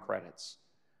carbon credits,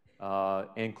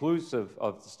 inclusive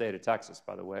of the state of Texas,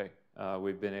 by the way.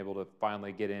 We've been able to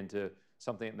finally get into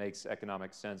something that makes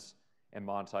economic sense and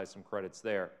monetize some credits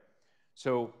there.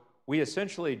 So we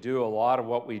essentially do a lot of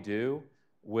what we do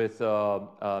with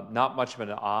not much of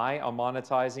an eye on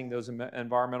monetizing those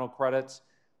environmental credits,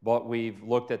 but we've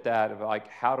looked at that of like,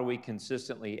 how do we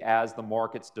consistently, as the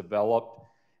markets develop,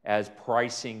 as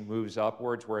pricing moves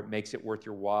upwards, where it makes it worth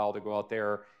your while to go out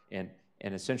there and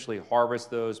essentially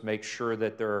harvest those, make sure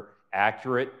that they're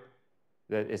accurate,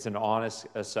 that it's an honest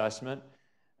assessment,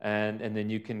 and then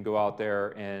you can go out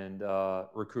there and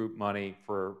recoup money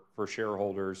for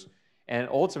shareholders. And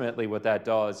ultimately what that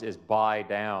does is buy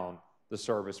down the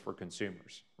service for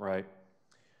consumers, right?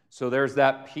 So there's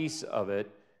that piece of it.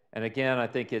 And again, I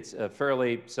think it's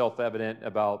fairly self-evident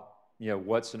about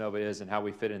what Sunnova is and how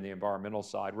we fit in the environmental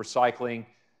side. Recycling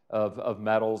of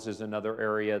metals is another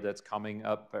area that's coming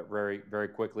up very, very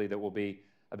quickly that we'll be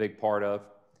a big part of.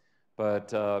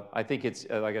 But I think it's,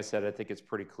 like I said, I think it's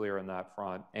pretty clear on that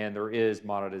front. And there is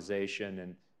monetization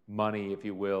and money, if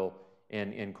you will,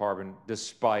 in carbon,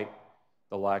 despite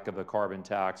the lack of a carbon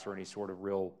tax or any sort of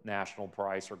real national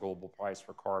price or global price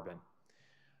for carbon.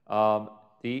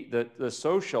 The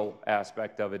social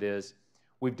aspect of it is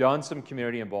we've done some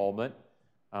community involvement.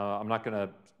 I'm not going to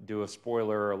do a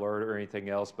spoiler alert or anything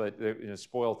else, but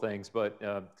spoil things. But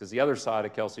because the other side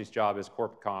of Kelsey's job is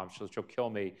corporate comms, so she'll kill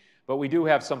me. But we do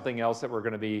have something else that we're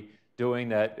going to be doing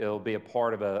that it'll be a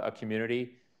part of a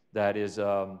community that is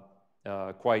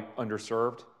quite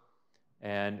underserved.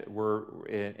 And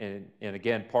and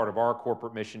again, part of our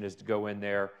corporate mission is to go in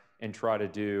there and try to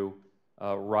do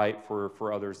right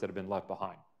for others that have been left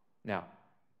behind. Now,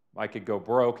 I could go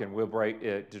broke and we'll break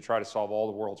it to try to solve all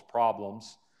the world's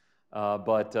problems,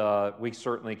 but we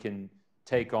certainly can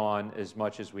take on as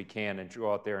much as we can and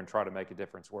go out there and try to make a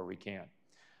difference where we can.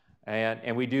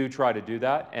 And we do try to do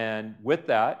that. And with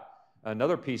that,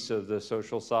 another piece of the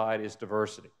social side is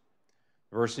diversity.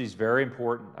 Diversity is very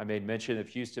important. I made mention of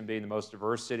Houston being the most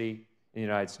diverse city in the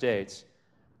United States.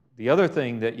 The other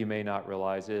thing that you may not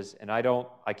realize is, and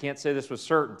I can't say this with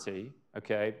certainty,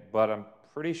 okay, but I'm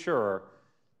pretty sure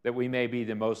that we may be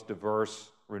the most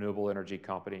diverse renewable energy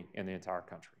company in the entire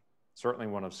country, certainly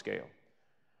one of scale.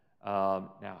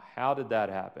 Now, how did that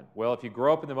happen? Well, if you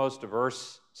grow up in the most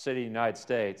diverse city in the United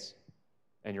States,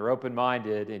 and you're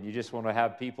open-minded, and you just want to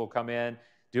have people come in,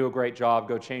 do a great job,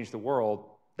 go change the world,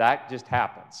 that just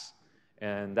happens.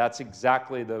 And that's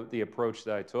exactly the approach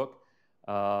that I took.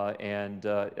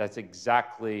 That's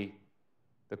exactly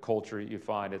the culture you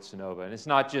find at Sunnova. And it's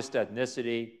not just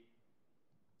ethnicity,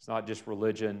 it's not just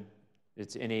religion,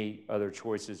 it's any other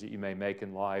choices that you may make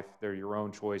in life. They're your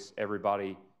own choice.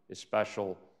 Everybody is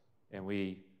special, and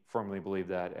we firmly believe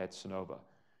that at Sunnova.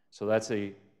 So that's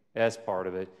the S part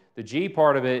of it. The G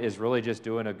part of it is really just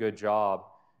doing a good job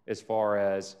as far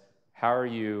as how are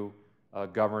you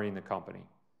governing the company.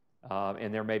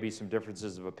 And there may be some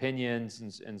differences of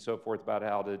opinions and so forth about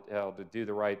how to do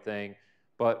the right thing.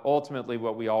 But ultimately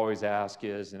what we always ask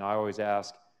is, and I always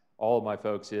ask all of my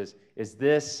folks is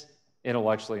this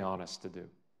intellectually honest to do?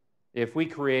 If we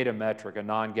create a metric, a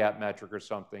non-GAAP metric or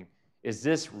something, is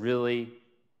this really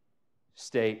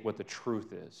state what the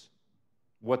truth is?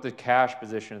 What the cash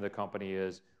position of the company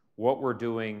is, what we're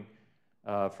doing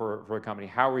for a company,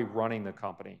 how are we running the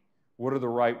company? What are the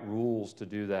right rules to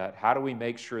do that? How do we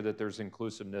make sure that there's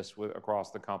inclusiveness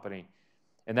across the company?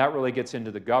 And that really gets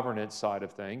into the governance side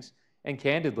of things. And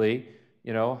candidly,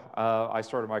 you know, I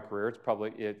started my career,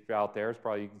 it's out there,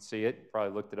 you can see it,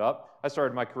 probably looked it up. I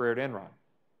started my career at Enron.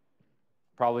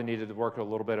 Probably needed to work a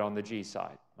little bit on the G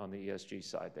side, on the ESG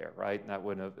side there, right? And that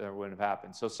wouldn't have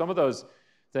happened. So some of those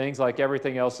things, like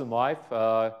everything else in life,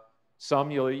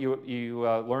 some you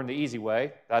learn the easy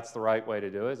way. That's the right way to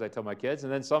do it, as I tell my kids.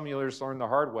 And then some you'll just learn the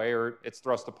hard way, or it's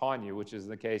thrust upon you, which is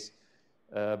the case.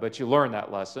 But you learn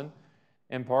that lesson.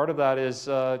 And part of that is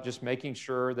just making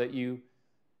sure that you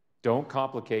don't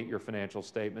complicate your financial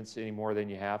statements any more than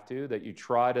you have to, that you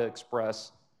try to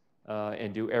express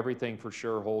and do everything for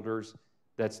shareholders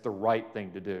that's the right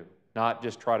thing to do. Not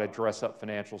just try to dress up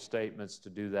financial statements to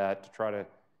do that, to try to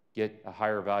get a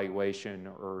higher valuation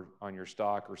or on your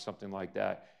stock or something like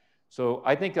that. So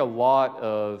I think a lot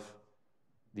of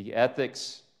the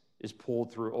ethics is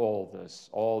pulled through all of this,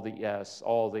 all the S,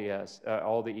 all the S,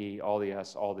 all the E, all the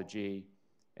S, all the G.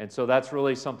 And so that's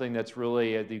really something that's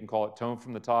really, you can call it tone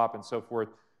from the top and so forth,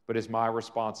 but it's my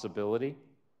responsibility.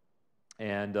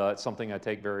 And it's something I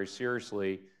take very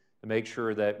seriously to make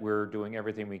sure that we're doing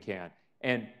everything we can.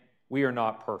 And we are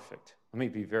not perfect. Let me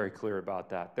be very clear about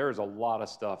that. There is a lot of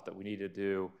stuff that we need to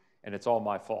do, and it's all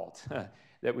my fault,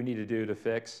 that we need to do to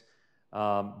fix.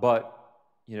 But,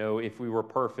 you know, if we were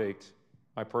perfect,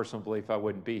 my personal belief, I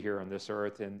wouldn't be here on this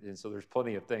earth. And so there's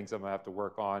plenty of things I'm going to have to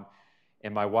work on.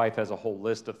 And my wife has a whole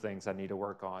list of things I need to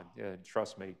work on,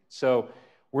 trust me. So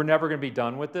we're never going to be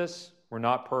done with this. We're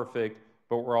not perfect,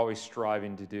 but we're always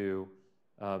striving to do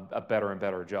a better and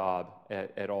better job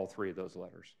at all three of those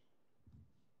letters.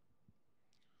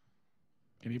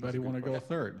 Anybody want to go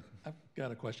third? I've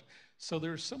got a question. So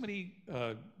there's so many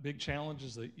big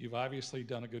challenges that you've obviously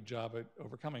done a good job at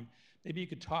overcoming. Maybe you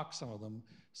could talk some of them.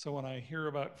 So when I hear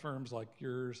about firms like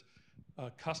yours,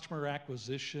 customer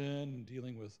acquisition,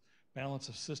 dealing with balance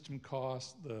of system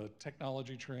costs, the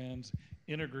technology trends,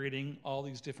 integrating all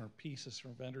these different pieces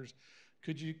from vendors,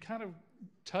 could you kind of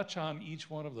touch on each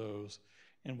one of those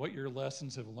and what your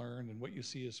lessons have learned and what you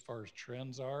see as far as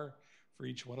trends are for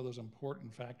each one of those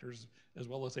important factors, as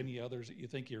well as any others that you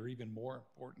think are even more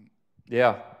important?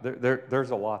 Yeah,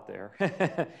 there's a lot there.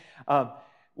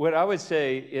 What I would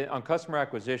say on customer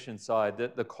acquisition side,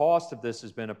 the cost of this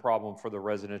has been a problem for the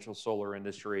residential solar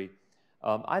industry.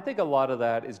 I think a lot of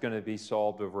that is going to be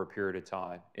solved over a period of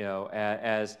time. You know,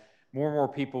 as more and more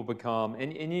people become,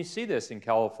 and you see this in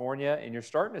California, and you're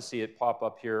starting to see it pop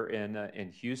up here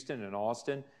in Houston and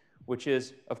Austin, which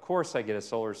is, of course I get a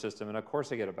solar system, and of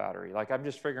course I get a battery. Like, I'm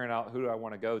just figuring out who do I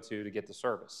want to go to get the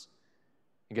service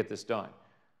and get this done.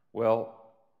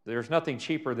 Well, there's nothing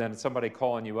cheaper than somebody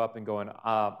calling you up and going,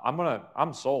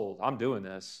 I'm sold, I'm doing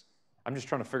this. I'm just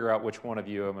trying to figure out which one of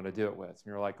you I'm going to do it with. And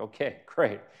you're like, okay,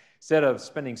 great. Instead of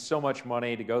spending so much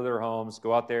money to go to their homes,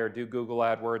 go out there, do Google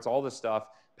AdWords, all this stuff,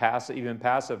 even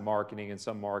passive marketing in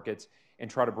some markets, and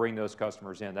try to bring those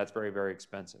customers in. That's very, very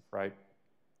expensive, right?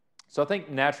 So I think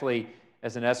naturally,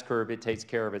 as an S-curve, it takes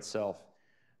care of itself.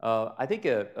 I think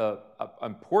an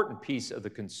important piece of the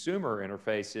consumer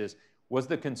interface is, was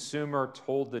the consumer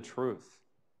told the truth?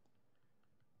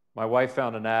 My wife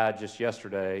found an ad just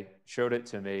yesterday, showed it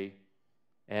to me,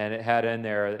 And it had in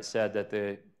there that said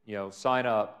that sign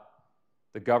up,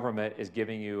 the government is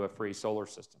giving you a free solar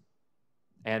system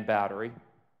and battery.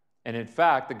 And in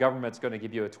fact, the government's going to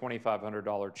give you a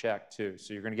 $2,500 check too.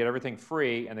 So you're going to get everything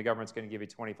free, and the government's going to give you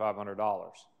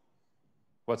 $2,500.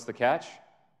 What's the catch?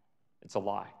 It's a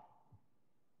lie.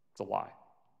 It's a lie.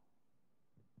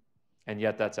 And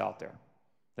yet that's out there.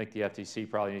 I think the FTC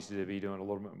probably needs to be doing a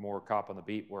little bit more cop on the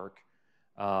beat work.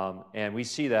 And we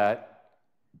see that.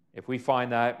 If we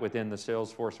find that within the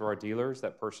sales force of our dealers,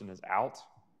 that person is out.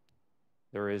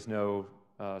 There is no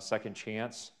second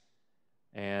chance.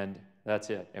 And that's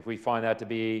it. If we find that to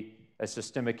be a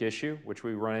systemic issue, which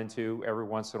we run into every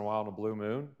once in a while in a blue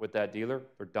moon with that dealer,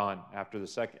 they're done. After the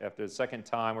second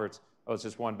time where it's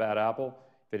just one bad apple,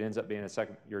 if it ends up being a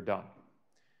second, you're done.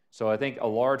 So I think a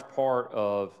large part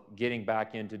of getting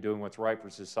back into doing what's right for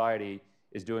society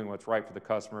is doing what's right for the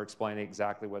customer, explaining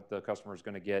exactly what the customer is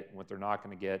going to get and what they're not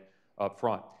going to get up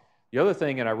front. The other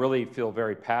thing, and I really feel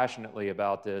very passionately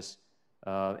about this,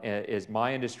 is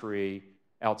my industry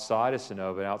outside of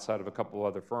Sunnova, outside of a couple of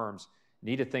other firms,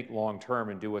 need to think long-term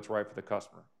and do what's right for the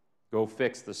customer. Go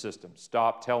fix the system.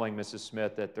 Stop telling Mrs.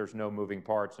 Smith that there's no moving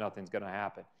parts, nothing's going to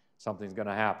happen. Something's going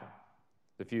to happen.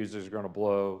 The fuses are going to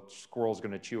blow, squirrel's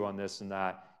going to chew on this and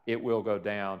that. It will go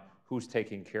down. Who's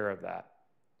taking care of that?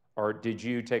 Or did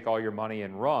you take all your money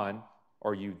and run?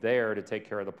 Or are you there to take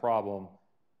care of the problem?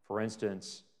 For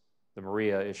instance, the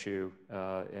Maria issue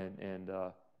and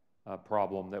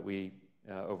problem that we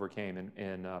overcame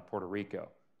in Puerto Rico.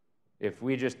 If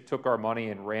we just took our money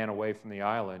and ran away from the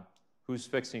island, who's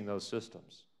fixing those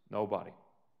systems? Nobody.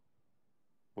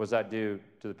 What does that do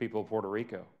to the people of Puerto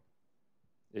Rico?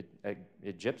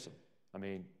 It gyps them. I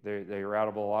mean, they are out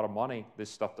of a lot of money. This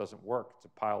stuff doesn't work. It's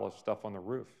a pile of stuff on the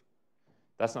roof.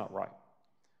 That's not right.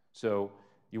 So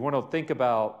you want to think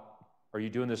about, are you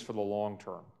doing this for the long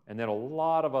term? And then a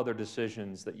lot of other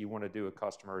decisions that you want to do with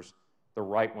customers, the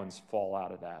right ones fall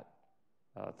out of that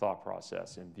thought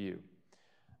process and view.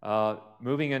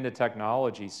 Moving into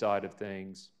technology side of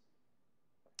things,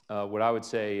 what I would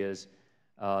say is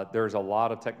there's a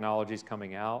lot of technologies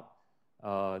coming out.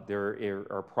 There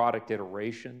are product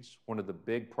iterations. One of the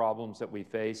big problems that we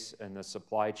face in the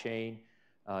supply chain,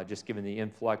 just given the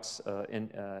inflection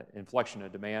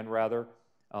of demand, rather,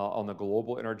 on the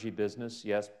global energy business,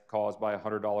 yes, caused by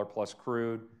 $100 plus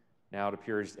crude. Now it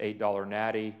appears $8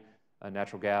 natty,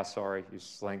 natural gas, sorry, use a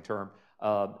slang term,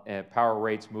 and power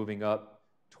rates moving up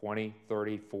 20,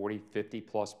 30, 40, 50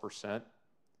 plus %.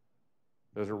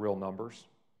 Those are real numbers.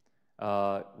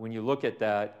 When you look at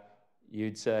that,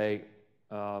 you'd say,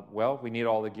 well, we need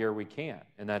all the gear we can,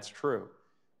 and that's true.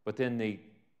 But then the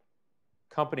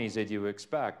companies that you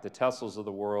expect, the Teslas of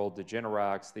the world, the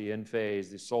Generacs, the Enphase,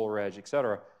 the SolarEdge, et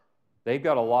cetera, they've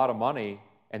got a lot of money,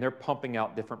 and they're pumping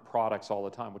out different products all the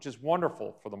time, which is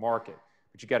wonderful for the market.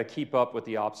 But you got to keep up with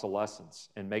the obsolescence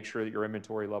and make sure that your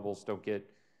inventory levels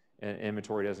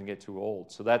inventory doesn't get too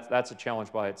old. So that's a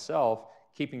challenge by itself,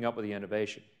 keeping up with the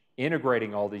innovation.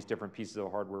 Integrating all these different pieces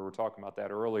of hardware, we were talking about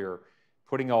that earlier,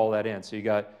 putting all that in. So you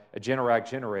got a Generac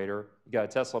generator, you got a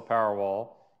Tesla Powerwall,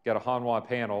 you got a Hanwha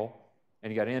panel,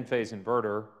 and you got an Enphase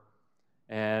inverter,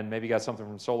 and maybe you got something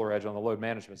from SolarEdge on the load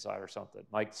management side or something.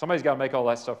 Like, somebody's got to make all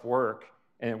that stuff work,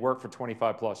 and it worked for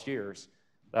 25 plus years.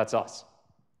 That's us.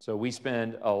 So we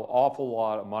spend an awful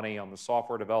lot of money on the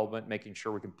software development, making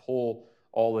sure we can pull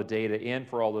all the data in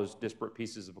for all those disparate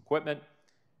pieces of equipment,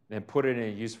 then put it in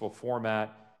a useful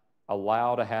format,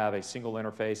 allow to have a single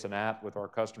interface, an app with our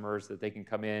customers that they can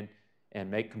come in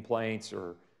and make complaints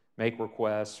or make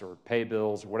requests or pay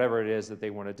bills or whatever it is that they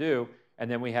want to do. And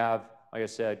then we have, like I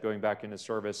said, going back into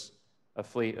service, a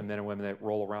fleet of men and women that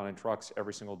roll around in trucks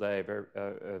every single day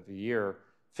of the year,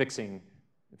 fixing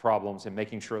problems and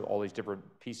making sure that all these different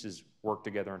pieces work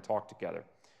together and talk together.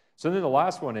 So then the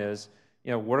last one is,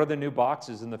 what are the new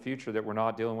boxes in the future that we're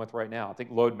not dealing with right now? I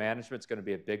think load management is going to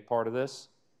be a big part of this.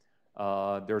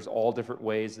 There's all different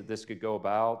ways that this could go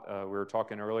about. We were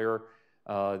talking earlier,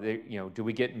 do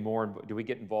we get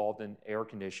involved in air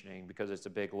conditioning because it's a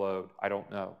big load? I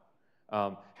don't know.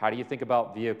 How do you think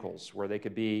about vehicles where they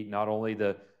could be not only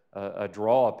a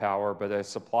draw of power, but a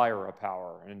supplier of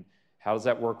power? And how does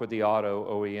that work with the auto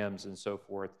OEMs and so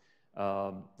forth?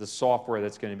 The software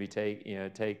that's going to be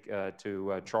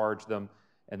to charge them.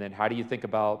 And then how do you think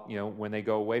about, when they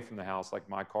go away from the house, like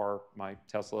my car, my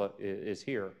Tesla is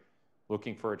here,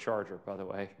 looking for a charger, by the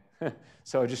way.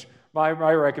 So just my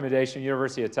recommendation,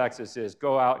 University of Texas, is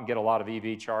go out and get a lot of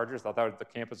EV chargers. I thought the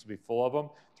campus would be full of them.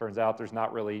 Turns out there's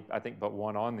not really, I think, but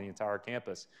one on the entire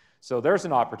campus. So there's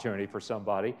an opportunity for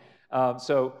somebody.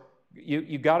 So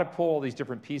you got to pull all these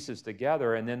different pieces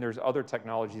together, and then there's other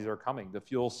technologies that are coming. The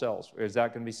fuel cells, is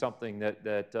that going to be something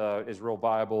that is real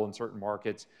viable in certain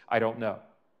markets? I don't know,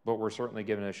 but we're certainly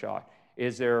giving it a shot.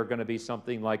 Is there going to be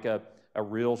something like a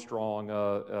real strong,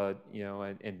 you know,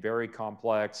 and very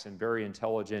complex and very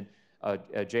intelligent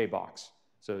J-box?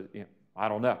 So, you know, I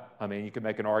don't know. I mean, you can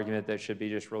make an argument that should be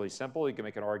just really simple. You can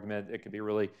make an argument that could be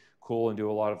really cool and do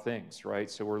a lot of things, right?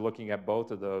 So we're looking at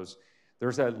both of those.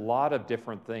 There's a lot of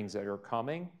different things that are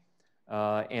coming,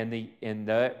 and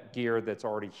that gear that's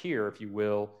already here, if you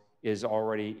will, is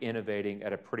already innovating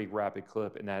at a pretty rapid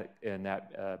clip, and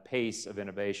that pace of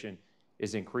innovation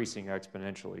is increasing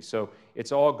exponentially. So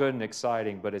it's all good and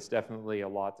exciting, but it's definitely a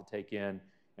lot to take in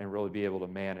and really be able to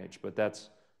manage. But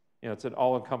that's, you know, it's an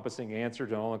all-encompassing answer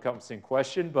to an all-encompassing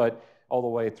question, but all the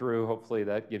way through, hopefully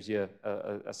that gives you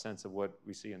a sense of what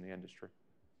we see in the industry.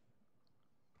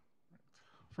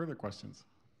 Further questions?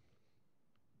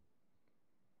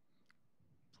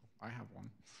 I have one,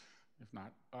 if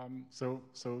not. So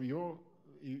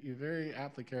you very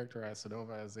aptly characterize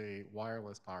Sonova as a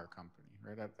wireless power company,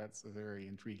 right? That's a very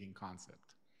intriguing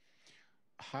concept.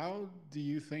 How do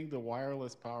you think the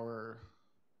wireless power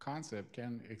concept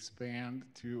can expand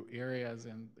to areas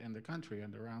in the country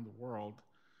and around the world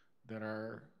that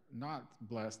are not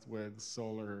blessed with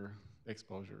solar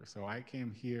exposure? So I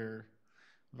came here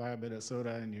via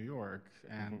Minnesota and New York,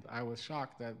 and I was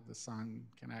shocked that the sun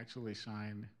can actually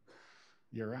shine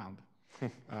year-round.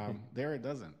 There it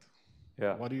doesn't.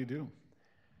 Yeah. What do you do?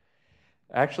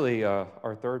 Actually,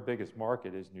 our third biggest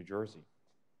market is New Jersey.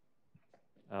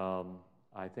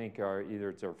 I think either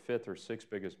it's our fifth or sixth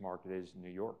biggest market is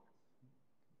New York.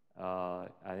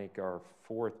 I think our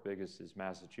fourth biggest is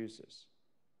Massachusetts.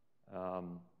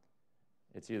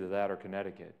 It's either that or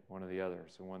Connecticut, one or the other.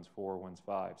 So one's 4, one's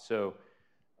 5. So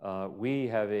we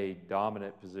have a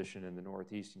dominant position in the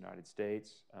Northeast United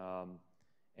States,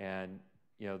 and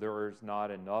you know there is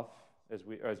not enough as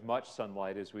much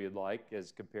sunlight as we would like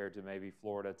as compared to maybe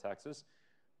Florida, Texas,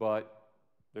 but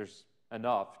there's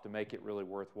enough to make it really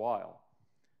worthwhile.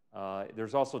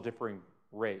 There's also differing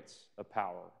rates of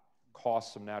power,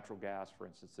 costs of natural gas, for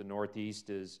instance. The Northeast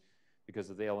is,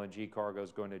 because of the LNG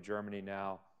cargoes going to Germany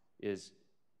now, is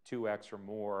 2x or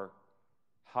more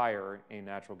higher in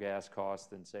natural gas costs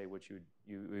than, say, what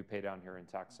you pay down here in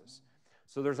Texas.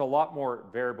 So there's a lot more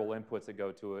variable inputs that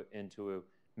go into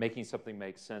making something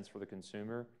make sense for the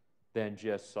consumer than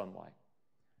just sunlight.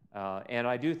 And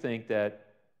I do think that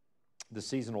the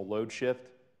seasonal load shift,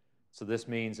 so this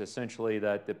means essentially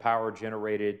that the power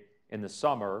generated in the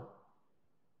summer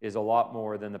is a lot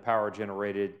more than the power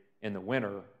generated in the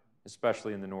winter,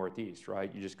 especially in the Northeast, right?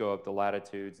 You just go up the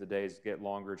latitudes, the days get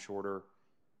longer, shorter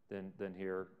than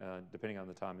here, depending on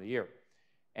the time of the year.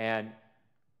 And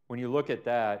when you look at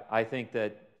that, I think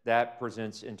that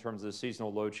presents, in terms of the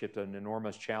seasonal load shift, an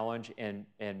enormous challenge and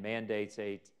mandates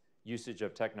a usage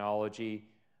of technology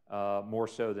more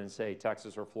so than, say,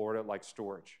 Texas or Florida, like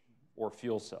storage or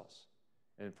fuel cells.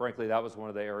 And frankly, that was one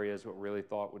of the areas what we really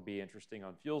thought would be interesting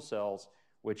on fuel cells,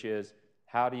 which is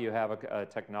how do you have a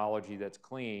technology that's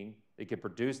clean, that can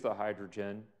produce the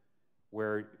hydrogen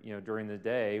where, you know, during the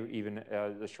day, even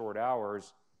the short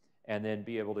hours, and then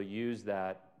be able to use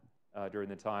that during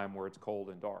the time where it's cold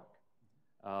and dark.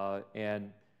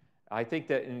 And I think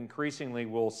that increasingly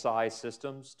we'll size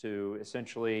systems to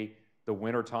essentially the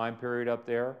winter time period up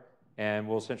there, and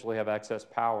we'll essentially have excess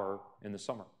power in the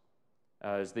summer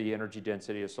as the energy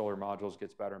density of solar modules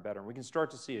gets better and better. And we can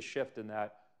start to see a shift in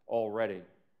that already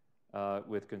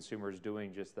with consumers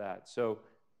doing just that. So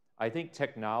I think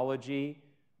technology,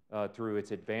 through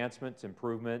its advancements,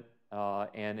 improvement,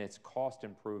 and its cost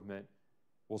improvement,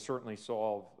 will certainly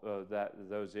solve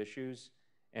those issues.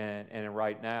 And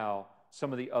right now,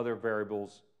 some of the other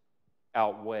variables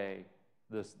outweigh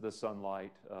the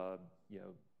sunlight,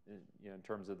 in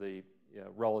terms of the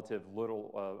relative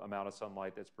little amount of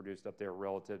sunlight that's produced up there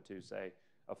relative to, say,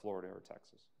 a Florida or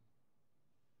Texas.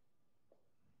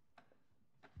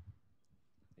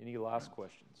 Any last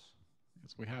questions?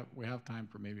 Yes, we have time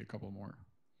for maybe a couple more.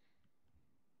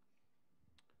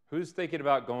 Who's thinking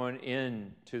about going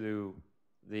into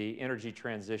the energy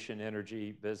transition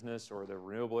energy business or the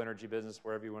renewable energy business,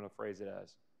 wherever you want to phrase it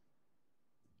as?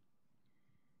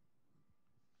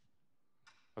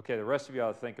 Okay, the rest of you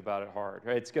ought to think about it hard.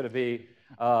 Right? It's going to be,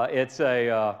 I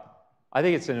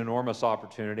think it's an enormous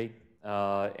opportunity,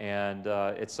 and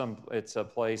it's a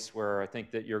place where I think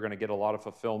that you're going to get a lot of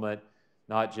fulfillment.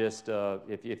 Not just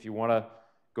if you want to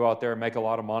go out there and make a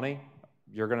lot of money,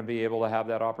 you're going to be able to have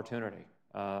that opportunity.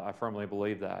 I firmly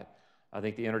believe that. I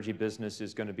think the energy business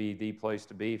is going to be the place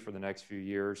to be for the next few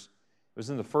years. was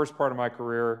in the first part of my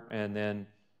career, and then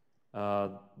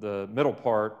the middle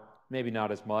part, maybe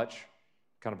not as much,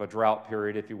 kind of a drought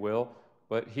period, if you will.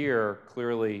 But here,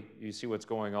 clearly, you see what's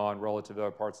going on relative to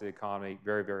other parts of the economy.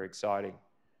 Very, very exciting.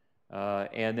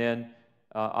 And then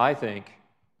I think,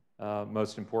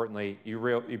 most importantly, you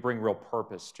bring real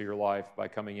purpose to your life by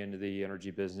coming into the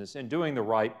energy business and doing the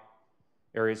right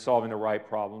areas, solving the right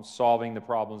problems, solving the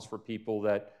problems for people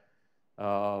that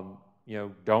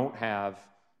don't have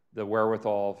the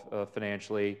wherewithal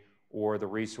financially, or the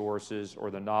resources, or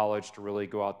the knowledge to really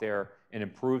go out there and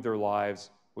improve their lives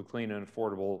with clean and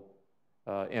affordable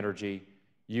energy.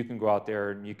 You can go out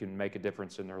there and you can make a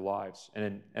difference in their lives.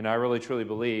 And I really truly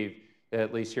believe that,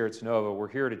 at least here at Sunnova, we're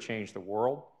here to change the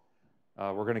world.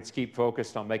 We're going to keep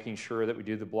focused on making sure that we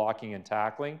do the blocking and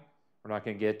tackling. We're not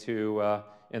going to get too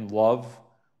in love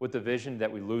with the vision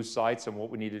that we lose sight on what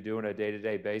we need to do on a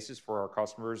day-to-day basis for our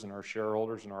customers and our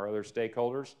shareholders and our other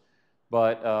stakeholders.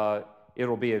 But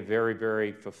it'll be a very,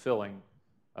 very fulfilling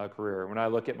career. When I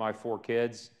look at my 4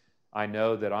 kids, I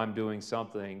know that I'm doing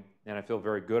something, and I feel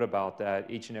very good about that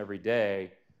each and every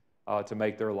day to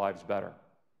make their lives better.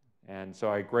 And so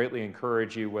I greatly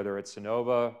encourage you, whether it's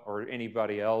Sunnova or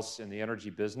anybody else in the energy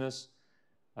business,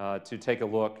 to take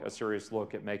a serious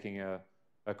look at making a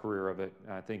career of it.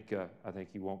 And I think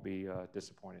you won't be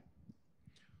disappointed.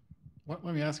 Let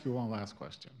me ask you one last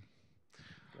question.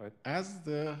 Go ahead. As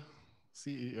the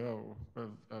CEO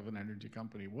of an energy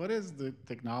company, what is the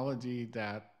technology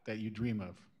that you dream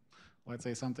of? Let's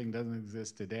say something doesn't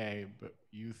exist today, but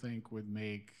you think would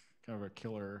make kind of a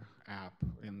killer app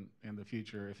in the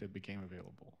future if it became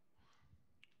available.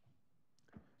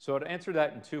 So to answer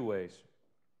that in 2 ways.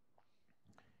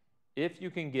 If you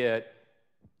can get,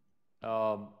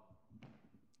 I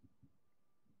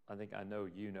think I know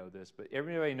you know this, but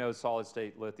everybody knows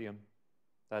solid-state lithium,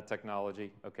 that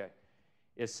technology? Okay.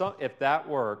 If that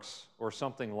works, or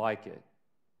something like it,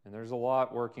 and there's a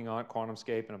lot working on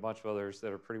QuantumScape and a bunch of others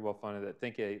that are pretty well funded that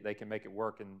think they can make it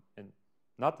work in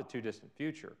not the too distant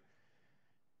future.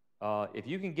 If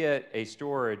you can get a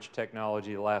storage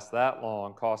technology that lasts that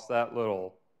long, costs that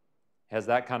little, has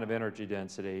that kind of energy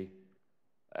density,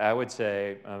 I would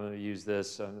say, I'm going to use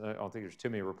this, I don't think there's too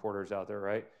many reporters out there,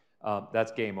 right?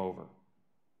 That's game over.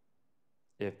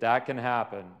 If that can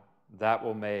happen, that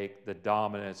will make the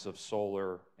dominance of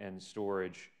solar and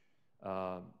storage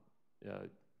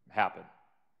happen.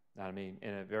 I mean,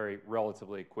 in a very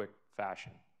relatively quick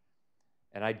fashion.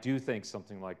 And I do think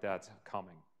something like that's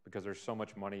coming, because there's so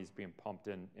much money is being pumped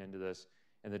into this,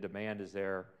 and the demand is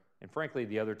there. And frankly,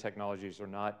 the other technologies are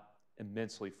not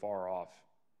immensely far off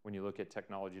when you look at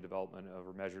technology development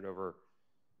measured over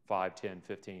 5, 10,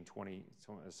 15, 20,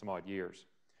 some odd years.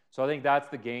 So I think that's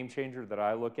the game changer that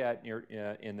I look at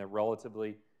in the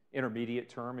relatively intermediate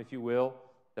term, if you will,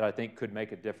 that I think could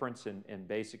make a difference and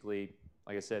basically,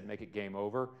 like I said, make it game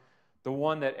over. The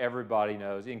one that everybody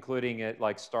knows, including it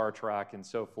like Star Trek and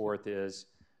so forth, is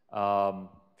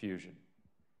fusion,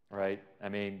 right? I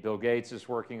mean, Bill Gates is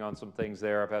working on some things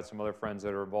there. I've had some other friends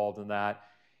that are involved in that.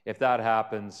 If that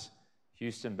happens,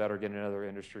 Houston better get another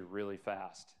industry really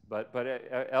fast. But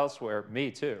elsewhere, me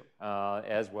too,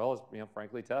 as well as,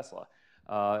 frankly, Tesla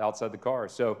outside the car.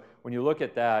 So when you look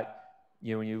at that,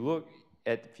 when you look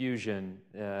at fusion,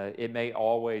 it may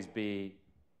always be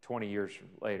 20 years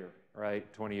later,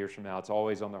 right? 20 years from now, it's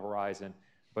always on the horizon.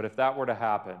 But if that were to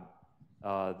happen,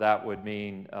 that would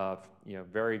mean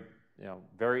very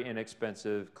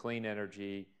inexpensive, clean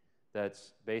energy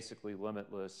that's basically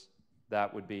limitless.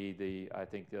 That would be I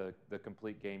think the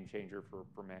complete game changer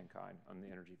for mankind on the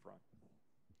energy front.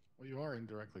 Well, you are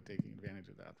indirectly taking advantage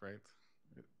of that, right?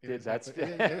 It is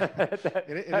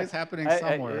happening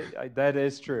somewhere. That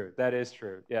is true. That is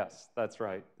true. Yes, that's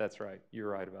right. That's right. You're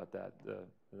right about that.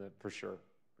 For sure.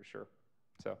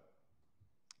 So,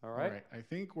 all right. I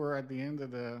think we're at the end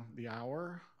of the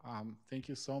hour. Thank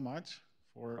you so much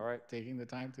for taking the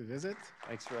time to visit.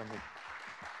 Thanks for having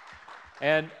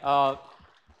me.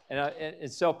 And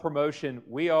self-promotion,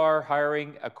 we are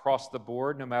hiring across the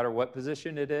board, no matter what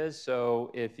position it is.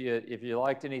 So if you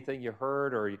liked anything you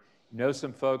heard, or you know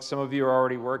some folks, some of you are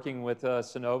already working with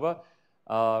Sunnova.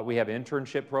 We have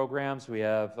internship programs. We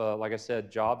have, like I said,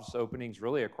 jobs openings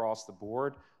really across the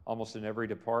board, almost in every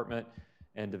department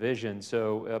and division.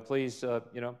 So please,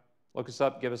 look us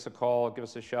up, give us a call, give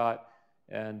us a shot,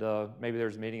 and maybe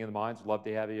there's a meeting of the minds. We'd love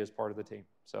to have you as part of the team.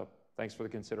 So thanks for the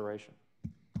consideration.